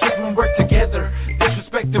little kids when we're together.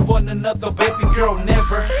 Disrespecting one another, baby girl,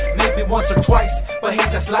 never. Maybe once or twice, but hey,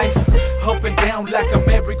 that's life. Up and down like a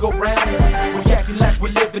merry-go-round. We acting like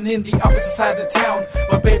we're living in the opposite side of town.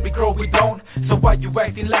 But baby girl, we don't. So why you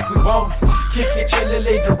acting like we won't? Kick it, chill it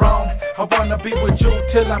later on. I wanna be with you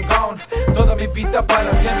till I'm gone. Toda mi vida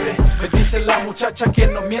para siempre. Me dice la muchacha que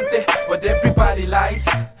no miente. But everybody lies.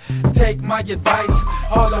 Take my advice.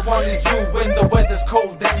 All I want is you when the weather's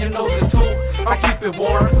cold. And you know the truth. I keep it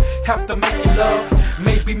warm. Have to make you love.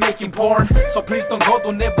 Maybe making porn. So please don't go.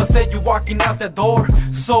 Don't ever say you walking out the door.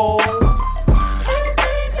 So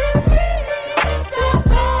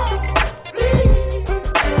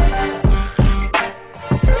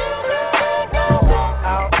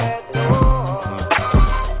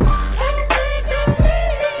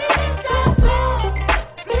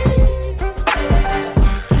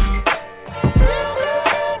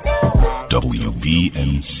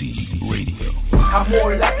WBMC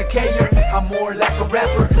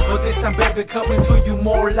But this time, baby, coming to you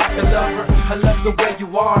more like a lover. I love the way you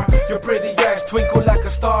are. Your pretty eyes twinkle like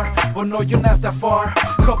a star. But no, you're not that far.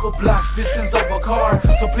 Couple blocks, distance of a car.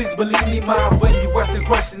 So please believe me, ma, when you ask the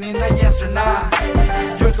question and I answer nah.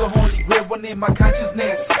 You're the only real one in my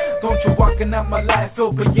consciousness. Don't you walking out my life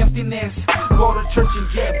filled with emptiness. Go to church and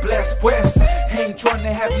get blessed, pues. Ain't trying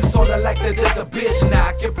to have you sola like that is a bitch.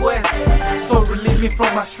 Nah, get blessed. So relieve me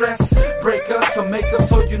from my stress. Break up to make up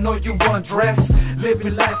so you know you undress.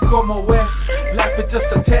 Living life como es. Life is just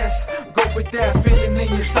a test. Go with that feeling in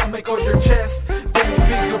your stomach or your chest. Then you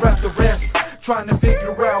figure out the rest. Trying to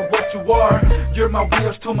figure out what you are. You're my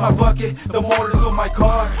wheels to my bucket. The motors to my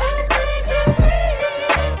car.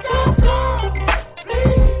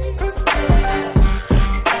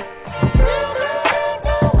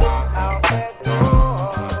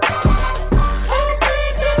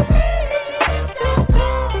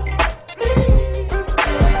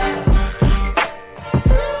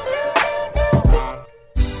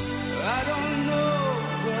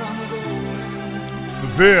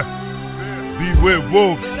 Beware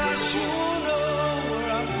wolves.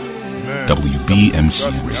 WBMC.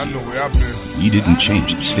 I know where I've been. We didn't change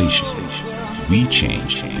the station. We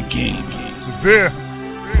changed the game. Severe.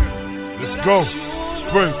 Let's go.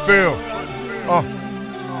 Springfield.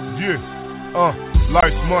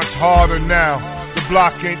 Life's much harder now. The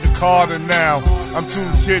block ain't the Carter now. I'm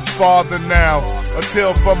 2 kids father now. A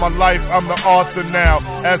tale from my life, I'm the author now.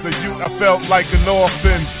 As a youth, I felt like an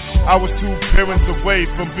orphan. I was 2 parents away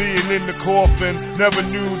from being in the coffin. Never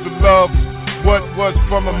knew the love. What was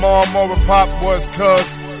from a mom or a pop was cuz.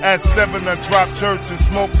 At 7 I dropped church and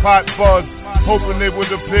smoked pot buzz. Hoping they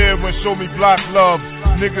would appear and show me block love.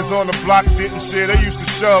 Niggas on the block didn't share, they used to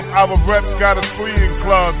shove. Our reps got us free in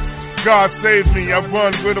clubs. God save me, I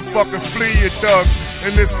run with a fucking flea, it does.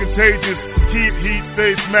 And it's contagious. Keep heat,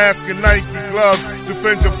 face mask, and Nike gloves.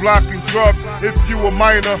 Defend your block and drugs. If you a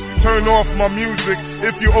minor, turn off my music.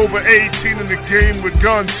 If you over 18 in the game with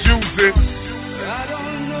guns, use it.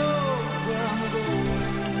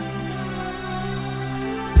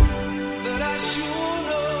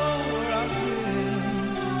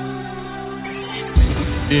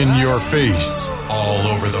 In your face,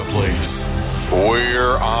 all over the place.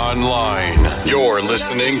 We're online. You're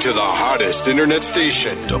listening to the hottest internet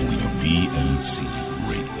station, WBMC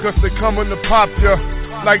Radio. Cause they coming to pop ya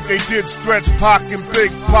like they did Stretch, Pac, and Big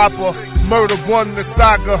Papa. Murder won the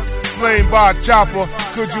saga, slain by a chopper.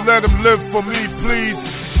 Could you let him live for me, please?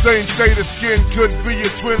 Same shade of skin, could be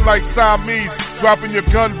a twin like Siamese. Dropping your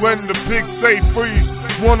gun when the pigs say freeze.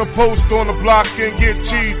 Wanna post on the block and get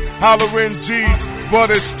cheese, hollering G's. But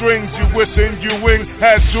it's strings you wishing you wing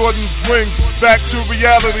had Jordan's rings. Back to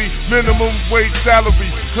reality, minimum wage salary.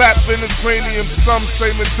 Clap in the cranium, some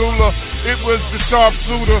say medulla. It was the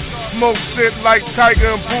sharpshooter. Smoke shit like Tiger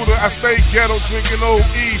and Buddha. I stay ghetto drinking OE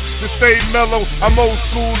to stay mellow. I'm old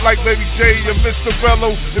school like Lady J and Mr.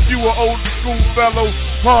 Rello. If you were old school fellow,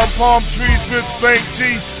 palm trees with Bank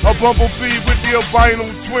G. A bumblebee with the albino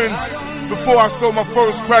twins. Before I stole my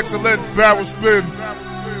first crack to let barrel spin.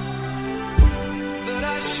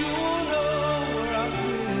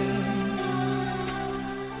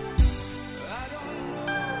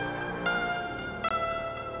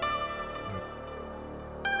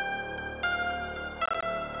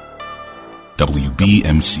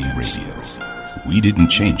 WBMC Radio. We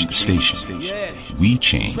didn't change the station. We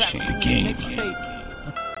changed the game.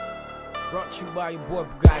 Brought to you by your boy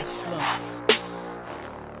Guy Slum.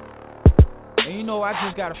 And you know I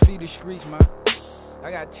just gotta feed the streets, man.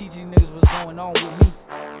 I gotta teach these niggas what's going on with me.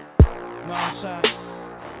 You know what I'm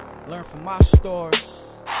saying? Learn from my story.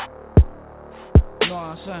 You know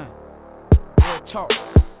what I'm saying? Real talk.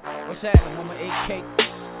 What's happening, mama? AK.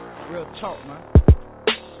 Real talk, man.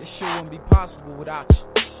 This shit wouldn't be possible without you.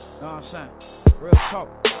 You know what I'm saying? Real talk.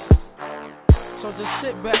 So just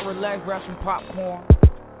sit back, relax, grab some popcorn.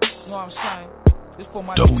 You know what I'm saying? This for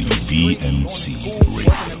my WBMC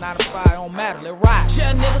working a 9 to 5, don't matter, let ride.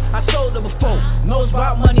 Yeah, nigga, I sold it before. Knows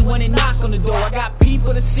about money when they knock on the door. I got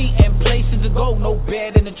people to see and places to go. No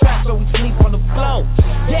bed in the trap, so we sleep on the floor.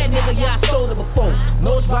 Yeah, nigga, yeah, I sold it before.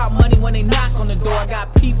 Knows about money when they knock on the door. I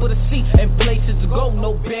got people to see and places to go.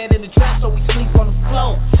 No bed in the trap, so we sleep on the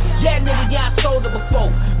floor. Yeah, nigga, yeah, I sold it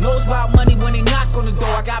before. Knows about money when they knock on the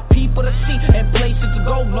door. I got people to see and places to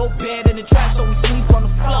go. No bed in the trap, so we sleep on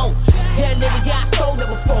the floor. Yeah, nigga, yeah, I sold it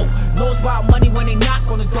before. Knows about money when they knock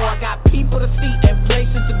on the door. I got people to see and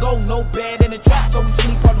places to go. No bed in the trap, so we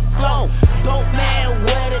sleep on the floor. Dope man,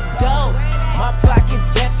 where to go? My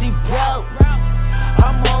pocket's empty, broke.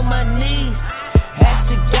 I'm on my knees, at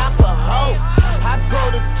the gap of hope. I go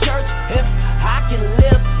to church if I can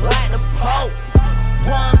live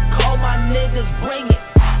niggas bring it.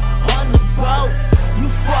 On the boat, you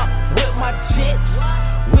fuck with my chicks,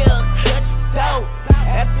 we'll cut your throat.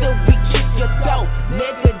 After we kick your throat,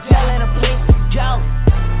 nigga jail ain't a place to go.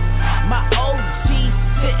 My OG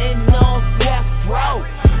sitting on death row.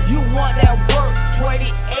 You want that work,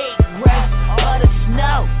 28 grams of the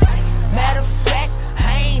snow. Matter of fact,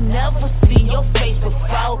 I ain't never seen your face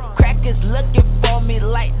before. Crackers looking for me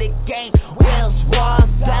like the game Wells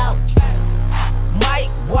was out.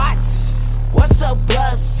 Mike Watts, what's up,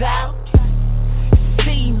 Buzz out?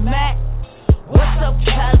 C-Mac, what's up,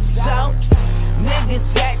 Cuz out?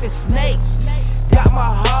 Niggas acting snakes, got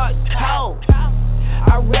my heart cold.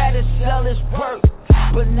 I'd rather sell this work,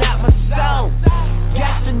 but not my soul.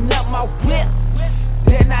 Gassing up my whip,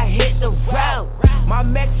 then I hit the road. My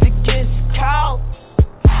Mexicans called,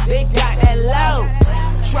 they got that low.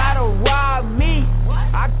 Try to rob me,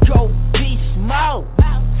 I go beast mode.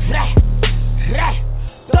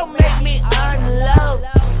 Don't make me unload.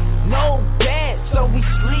 No bed, so we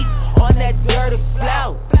sleep on that dirty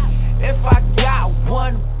floor. If I got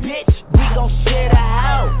one bitch, we gon' share the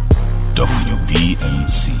house.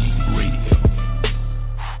 WBMC Radio.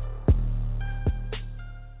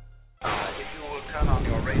 If you will turn on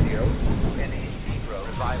your radio, any Negro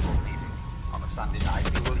revival meeting on a Sunday night,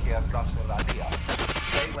 you will hear Glossolalia.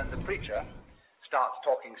 Say when the preacher starts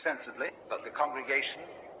talking sensibly, but the congregation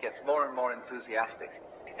gets more and more enthusiastic.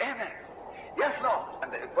 Amen. Yes, Lord. And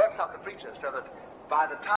it works up the preacher so that by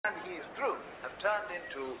the time he is through, have turned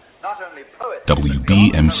into not only poets.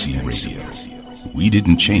 WBMC Radio. We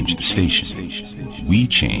didn't change the station. We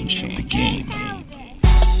changed the game.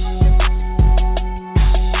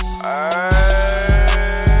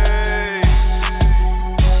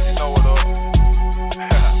 You know what up?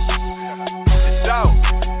 It's out.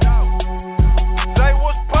 Say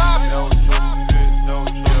what's poppin'.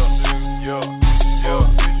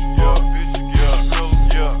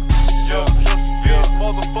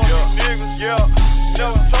 Motherfucking niggas,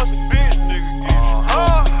 never trust a bitch, nigga.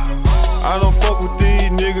 I don't fuck with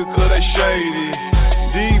these niggas 'cause they shady.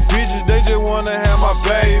 These bitches, they just wanna have my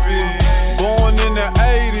baby. Born in the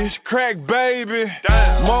 80s, crack baby.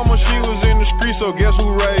 Damn. Mama, she was in the street, so guess who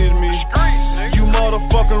raised me? You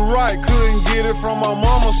motherfucking right, couldn't get it from my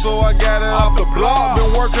mama, so I got it off the block.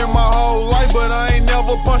 Been working my whole life, but I ain't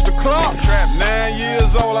never punched a clock. 9 years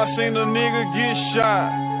old, I seen a nigga get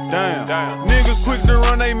shot. Damn. Niggas quick to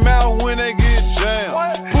run they mouth when they get jammed.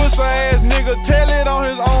 Pussy ass nigga, tell it on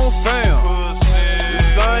his own fam. The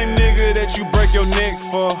same nigga that you break your neck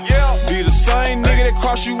for. Be the same nigga that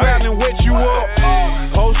cross you out and wet you up.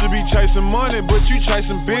 Supposed to be chasing money, but you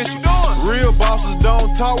chasing bitches. Real bosses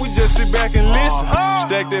don't talk, we just sit back and listen.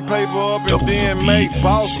 Stack that paper up and then make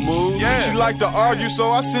boss moves. She like to argue,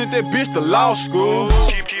 so I sent that bitch to law school.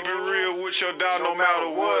 Keep it real with your dog no matter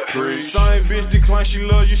what. Preach. Same bitch decline, she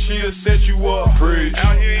love you, she'll set you up. Preach.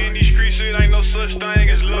 Out here in these streets, it ain't no such thing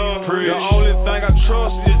as love. Preach. The only thing I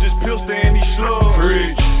trust is this pistol and these slugs.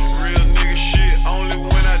 Preach. Real nigga shit, only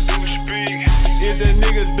when I do speak. If that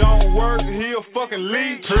nigga don't work, he'll fucking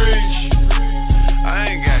leak. Preach. I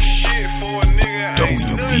ain't got shit for a nigga, ain't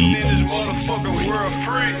nothing in this motherfucking world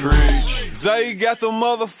free. Preach. Zay got the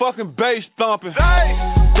motherfucking bass thumping.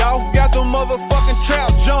 Dolph got the motherfucking trap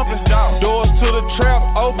jumping. Doors to the trap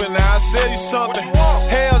open, now I tell you something.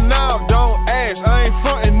 Hell no, don't ask, I ain't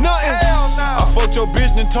frontin' nothing. I fucked your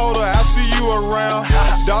bitch and told her I'll see you around.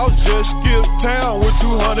 Dog just skipped town with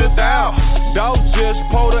 200,000. Dog just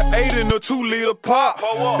pulled an 8 in a 2-liter pop.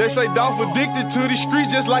 They say Dolph addicted to the street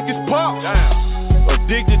just like his pop.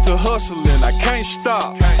 Addicted to hustling, I can't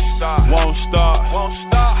stop. Won't stop.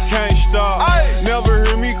 Can't stop. Never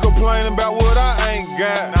hear me complain about what I ain't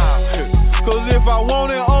got. Cause if I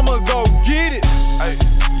want it, I'ma go get it.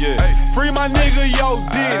 Free my nigga, yo,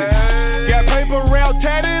 did it. Got paper round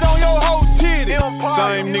tatted on your whole titty.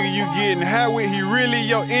 Same nigga you getting high with, he really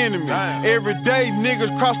your enemy. Every day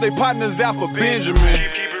niggas cross their partners out for Benjamin.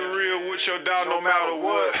 Your dog no matter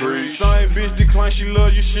what. Preach. Same bitch decline, she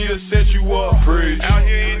love you, she'll set you up. Preach. Out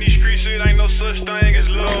here in these streets, it ain't no such thing as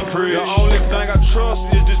love. Preach. The only thing I trust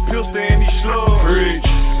is this pistol and these slugs. Preach.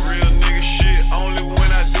 Real nigga shit, only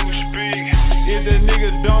when I do speak. If that nigga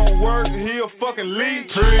don't work, he'll fucking leak.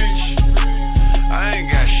 Preach. I ain't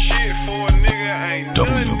got shit for a nigga, ain't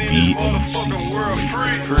nothing in this motherfucking world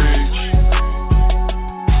free. Preach.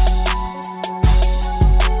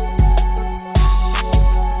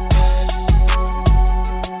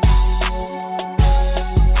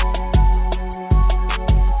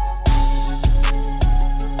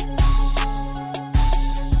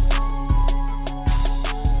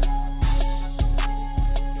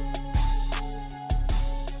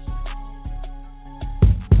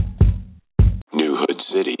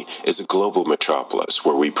 global metropolis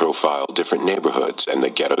where we profile different neighborhoods and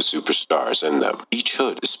the ghetto superstars in them. Each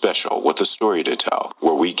hood is special with a story to tell,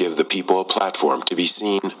 where we give the people a platform to be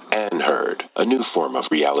seen and heard. A new form of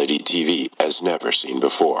reality TV as never seen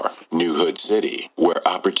before. New Hood City, where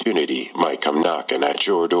opportunity might come knocking at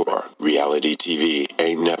your door. Reality TV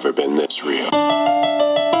ain't never been this real.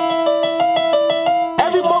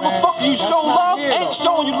 Every motherfucker you show love ain't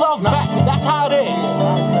showing you love back. That's how it is.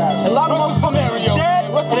 A lot of motherfuckers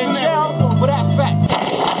dead and in jail for that fact.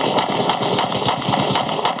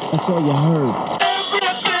 That's all you heard.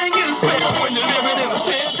 Everything is fair when you're living in a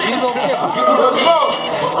city. Everything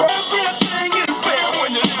is fair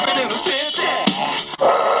when you're living in a city.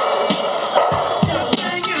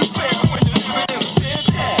 Everything is fair when you're living in a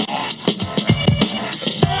city.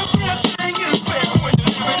 Everything is fair when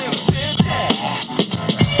you're living in a city.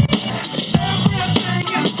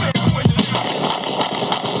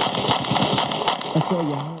 That's all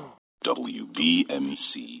you heard.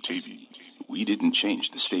 WBMC TV. We didn't change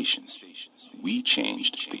the station. We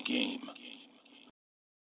changed the game.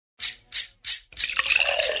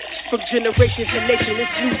 From generations to nation,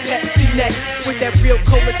 it's new Pepsi next. With that real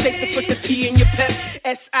cola taste to put the P in your pep.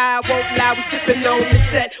 S.I. won't lie, we sippin' on the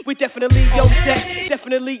set. We definitely on deck,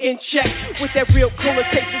 definitely in check. With that real cola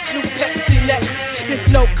taste, it's new Pepsi next.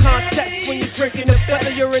 There's no contest when you're drinking it,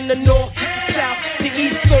 whether you're in the north, the south, the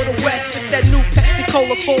east, or the west. It's that new Pepsi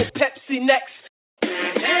Cola full Pepsi next.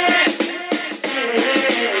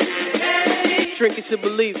 Drink it to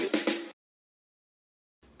believe it.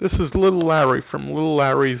 This is Little Larry from Little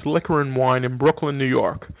Larry's Liquor and Wine in Brooklyn, New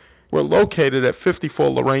York. We're located at 54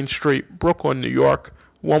 Lorraine Street, Brooklyn, New York,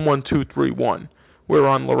 11231. We're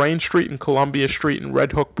on Lorraine Street and Columbia Street in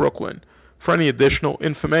Red Hook, Brooklyn. For any additional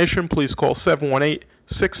information, please call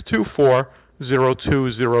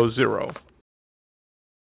 718-624-0200.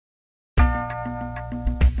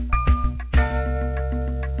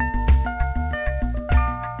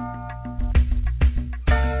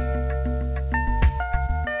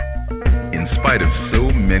 In spite of so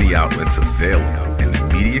many outlets available in the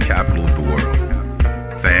media capital of the world,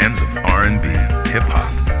 fans of R&B,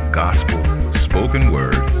 hip-hop, gospel, spoken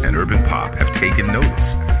word, and urban pop have taken notice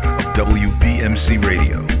of WBMC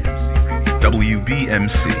Radio.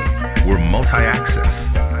 WBMC, we're multi-access.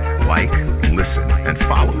 Like, listen, and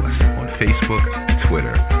follow us on Facebook,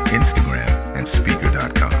 Twitter, Instagram, and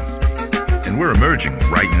Speaker.com. And we're emerging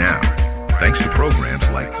right now.